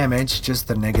 No damage, just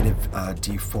the negative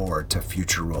d4 to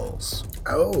future rolls.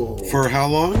 Oh. for how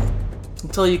long?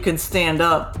 Until you can stand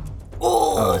up.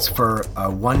 Oh, it's for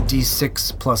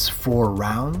 1d6 plus 4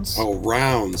 rounds. Oh,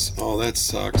 rounds. Oh, that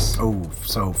sucks. Oh,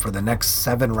 so for the next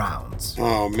 7 rounds.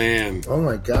 Oh, man. Oh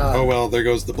my god. Oh, well, there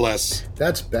goes the bless.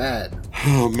 That's bad.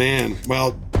 Oh, man.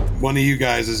 Well, one of you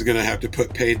guys is going to have to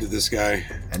put paid to this guy.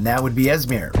 And that would be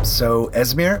Esmir. So,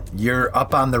 Esmir, you're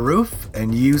up on the roof,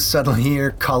 and you suddenly hear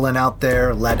Cullen out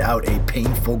there let out a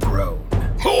painful groan.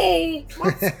 Oh,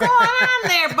 What's going on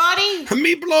there, buddy?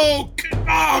 me bloke.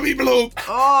 Oh, me bloke.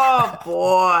 Oh,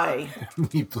 boy.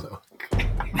 Me bloke.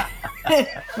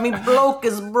 Me bloke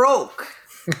is broke.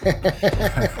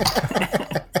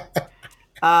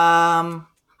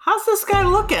 How's this guy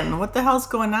looking? What the hell's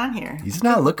going on here? He's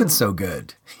not looking so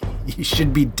good. He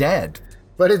should be dead.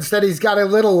 But instead he's got a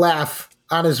little laugh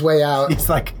on his way out. He's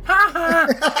like,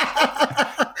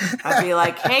 I'd be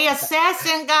like, hey,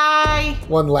 assassin guy,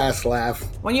 One last laugh.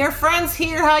 when your friends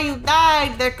hear how you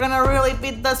died, they're gonna really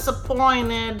be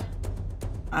disappointed.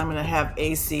 I'm gonna have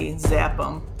AC zap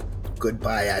him.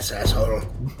 Goodbye, asshole.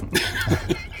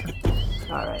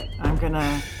 All right, I'm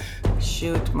gonna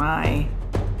shoot my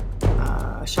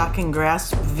shocking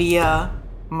grasp via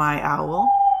my owl,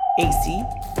 AC.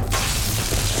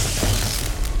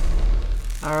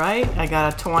 All right, I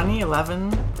got a 20,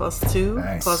 11 plus 2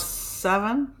 Nice. plus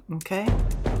 7. Okay,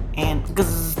 and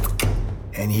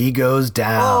and he goes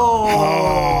down.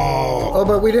 Oh,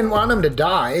 but we didn't want him to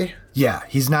die. Yeah,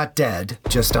 he's not dead,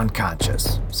 just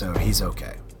unconscious. So he's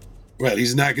okay. Well,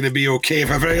 he's not going to be okay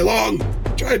for very long.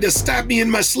 Tried to stab me in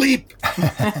my sleep.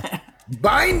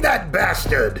 Bind that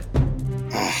bastard!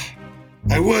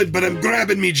 I would, but I'm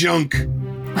grabbing me junk.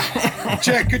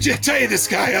 Jack, could you tie this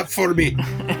guy up for me?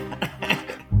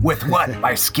 With what?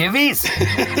 My skivvies?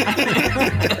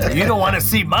 You don't want to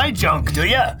see my junk, do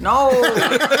ya? no.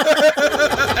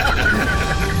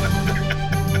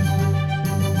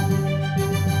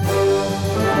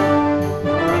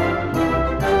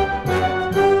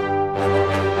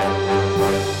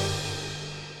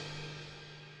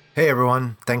 Hey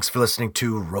everyone, thanks for listening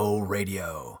to Roll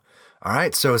Radio. All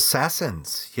right, so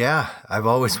assassins. Yeah, I've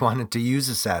always wanted to use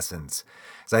assassins.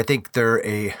 So I think they're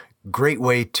a great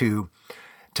way to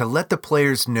let the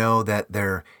players know that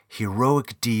their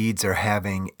heroic deeds are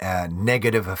having a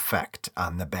negative effect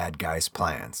on the bad guys'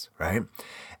 plans, right?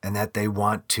 And that they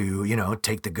want to,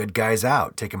 take the good guys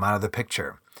out, take them out of the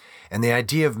picture. And the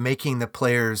idea of making the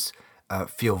players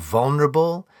feel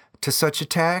vulnerable to such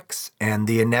attacks and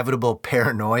the inevitable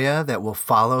paranoia that will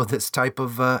follow this type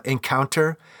of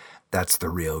encounter, that's the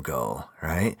real goal,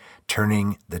 right?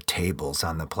 turning the tables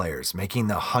on the players, making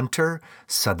the hunter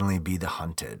suddenly be the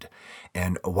hunted,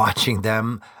 and watching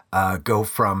them go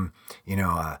from,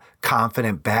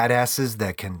 confident badasses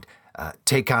that can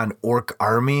take on orc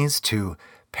armies to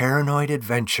paranoid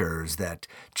adventurers that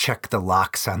check the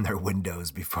locks on their windows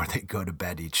before they go to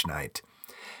bed each night.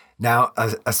 Now,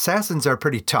 assassins are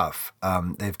pretty tough.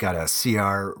 They've got a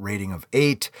CR rating of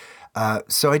 8,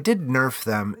 so I did nerf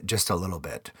them just a little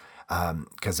bit.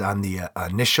 Because on the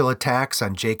initial attacks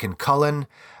on Jake and Cullen,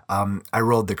 I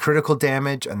rolled the critical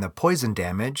damage and the poison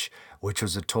damage, which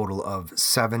was a total of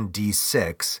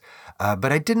 7d6,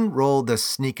 but I didn't roll the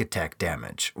sneak attack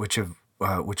damage, which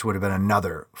would have been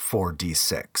another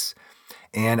 4d6.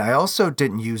 And I also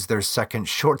didn't use their second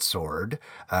short sword,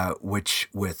 which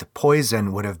with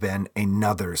poison would have been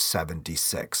another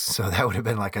 7d6. So that would have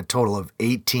been like a total of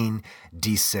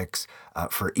 18d6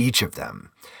 for each of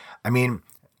them. I mean,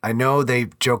 I know they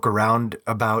joke around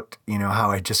about,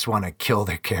 how I just want to kill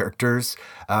their characters,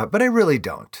 but I really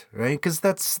don't, right? Because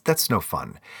that's no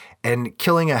fun. And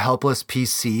killing a helpless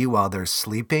PC while they're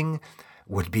sleeping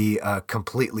would be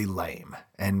completely lame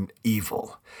and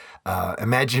evil.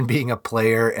 Imagine being a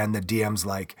player and the DM's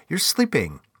like, "You're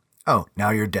sleeping. Oh, now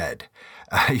you're dead."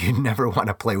 You never want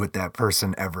to play with that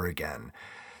person ever again.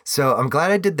 So I'm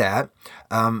glad I did that.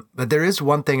 But there is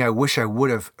one thing I wish I would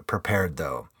have prepared,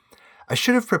 though. I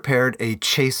should have prepared a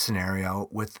chase scenario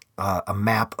with a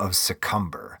map of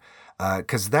Succumber,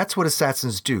 because that's what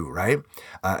assassins do, right?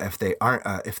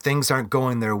 If things aren't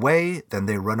going their way, then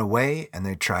they run away and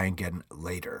they try again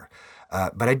later.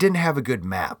 But I didn't have a good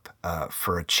map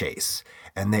for a chase,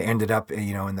 and they ended up,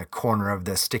 in the corner of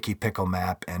the sticky pickle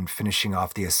map and finishing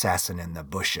off the assassin in the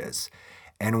bushes.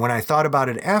 And when I thought about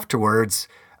it afterwards,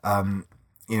 it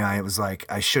was like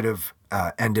I should have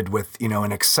ended with,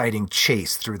 an exciting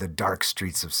chase through the dark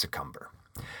streets of Succumber.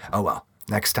 Oh well,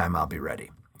 next time I'll be ready.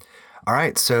 All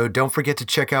right, so don't forget to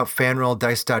check out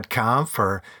fanrolldice.com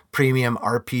for premium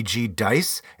RPG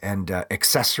dice and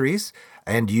accessories,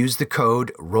 and use the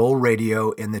code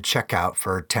ROLLRADIO in the checkout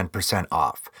for 10%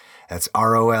 off. That's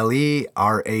ROLLERADIO,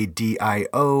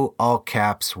 all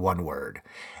caps, one word.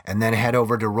 And then head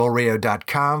over to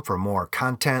rollradio.com for more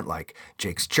content like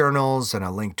Jake's journals and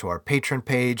a link to our Patreon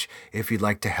page if you'd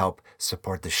like to help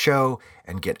support the show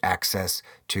and get access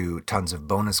to tons of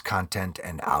bonus content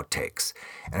and outtakes.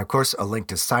 And of course, a link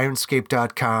to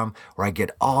Sirenscape.com where I get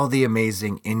all the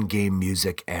amazing in-game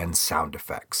music and sound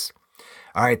effects.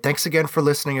 All right, thanks again for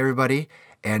listening, everybody,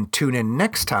 and tune in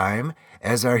next time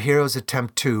as our heroes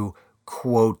attempt to,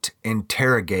 quote,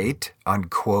 interrogate,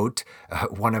 unquote,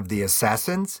 one of the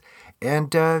assassins,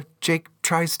 and Jake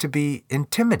tries to be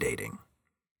intimidating.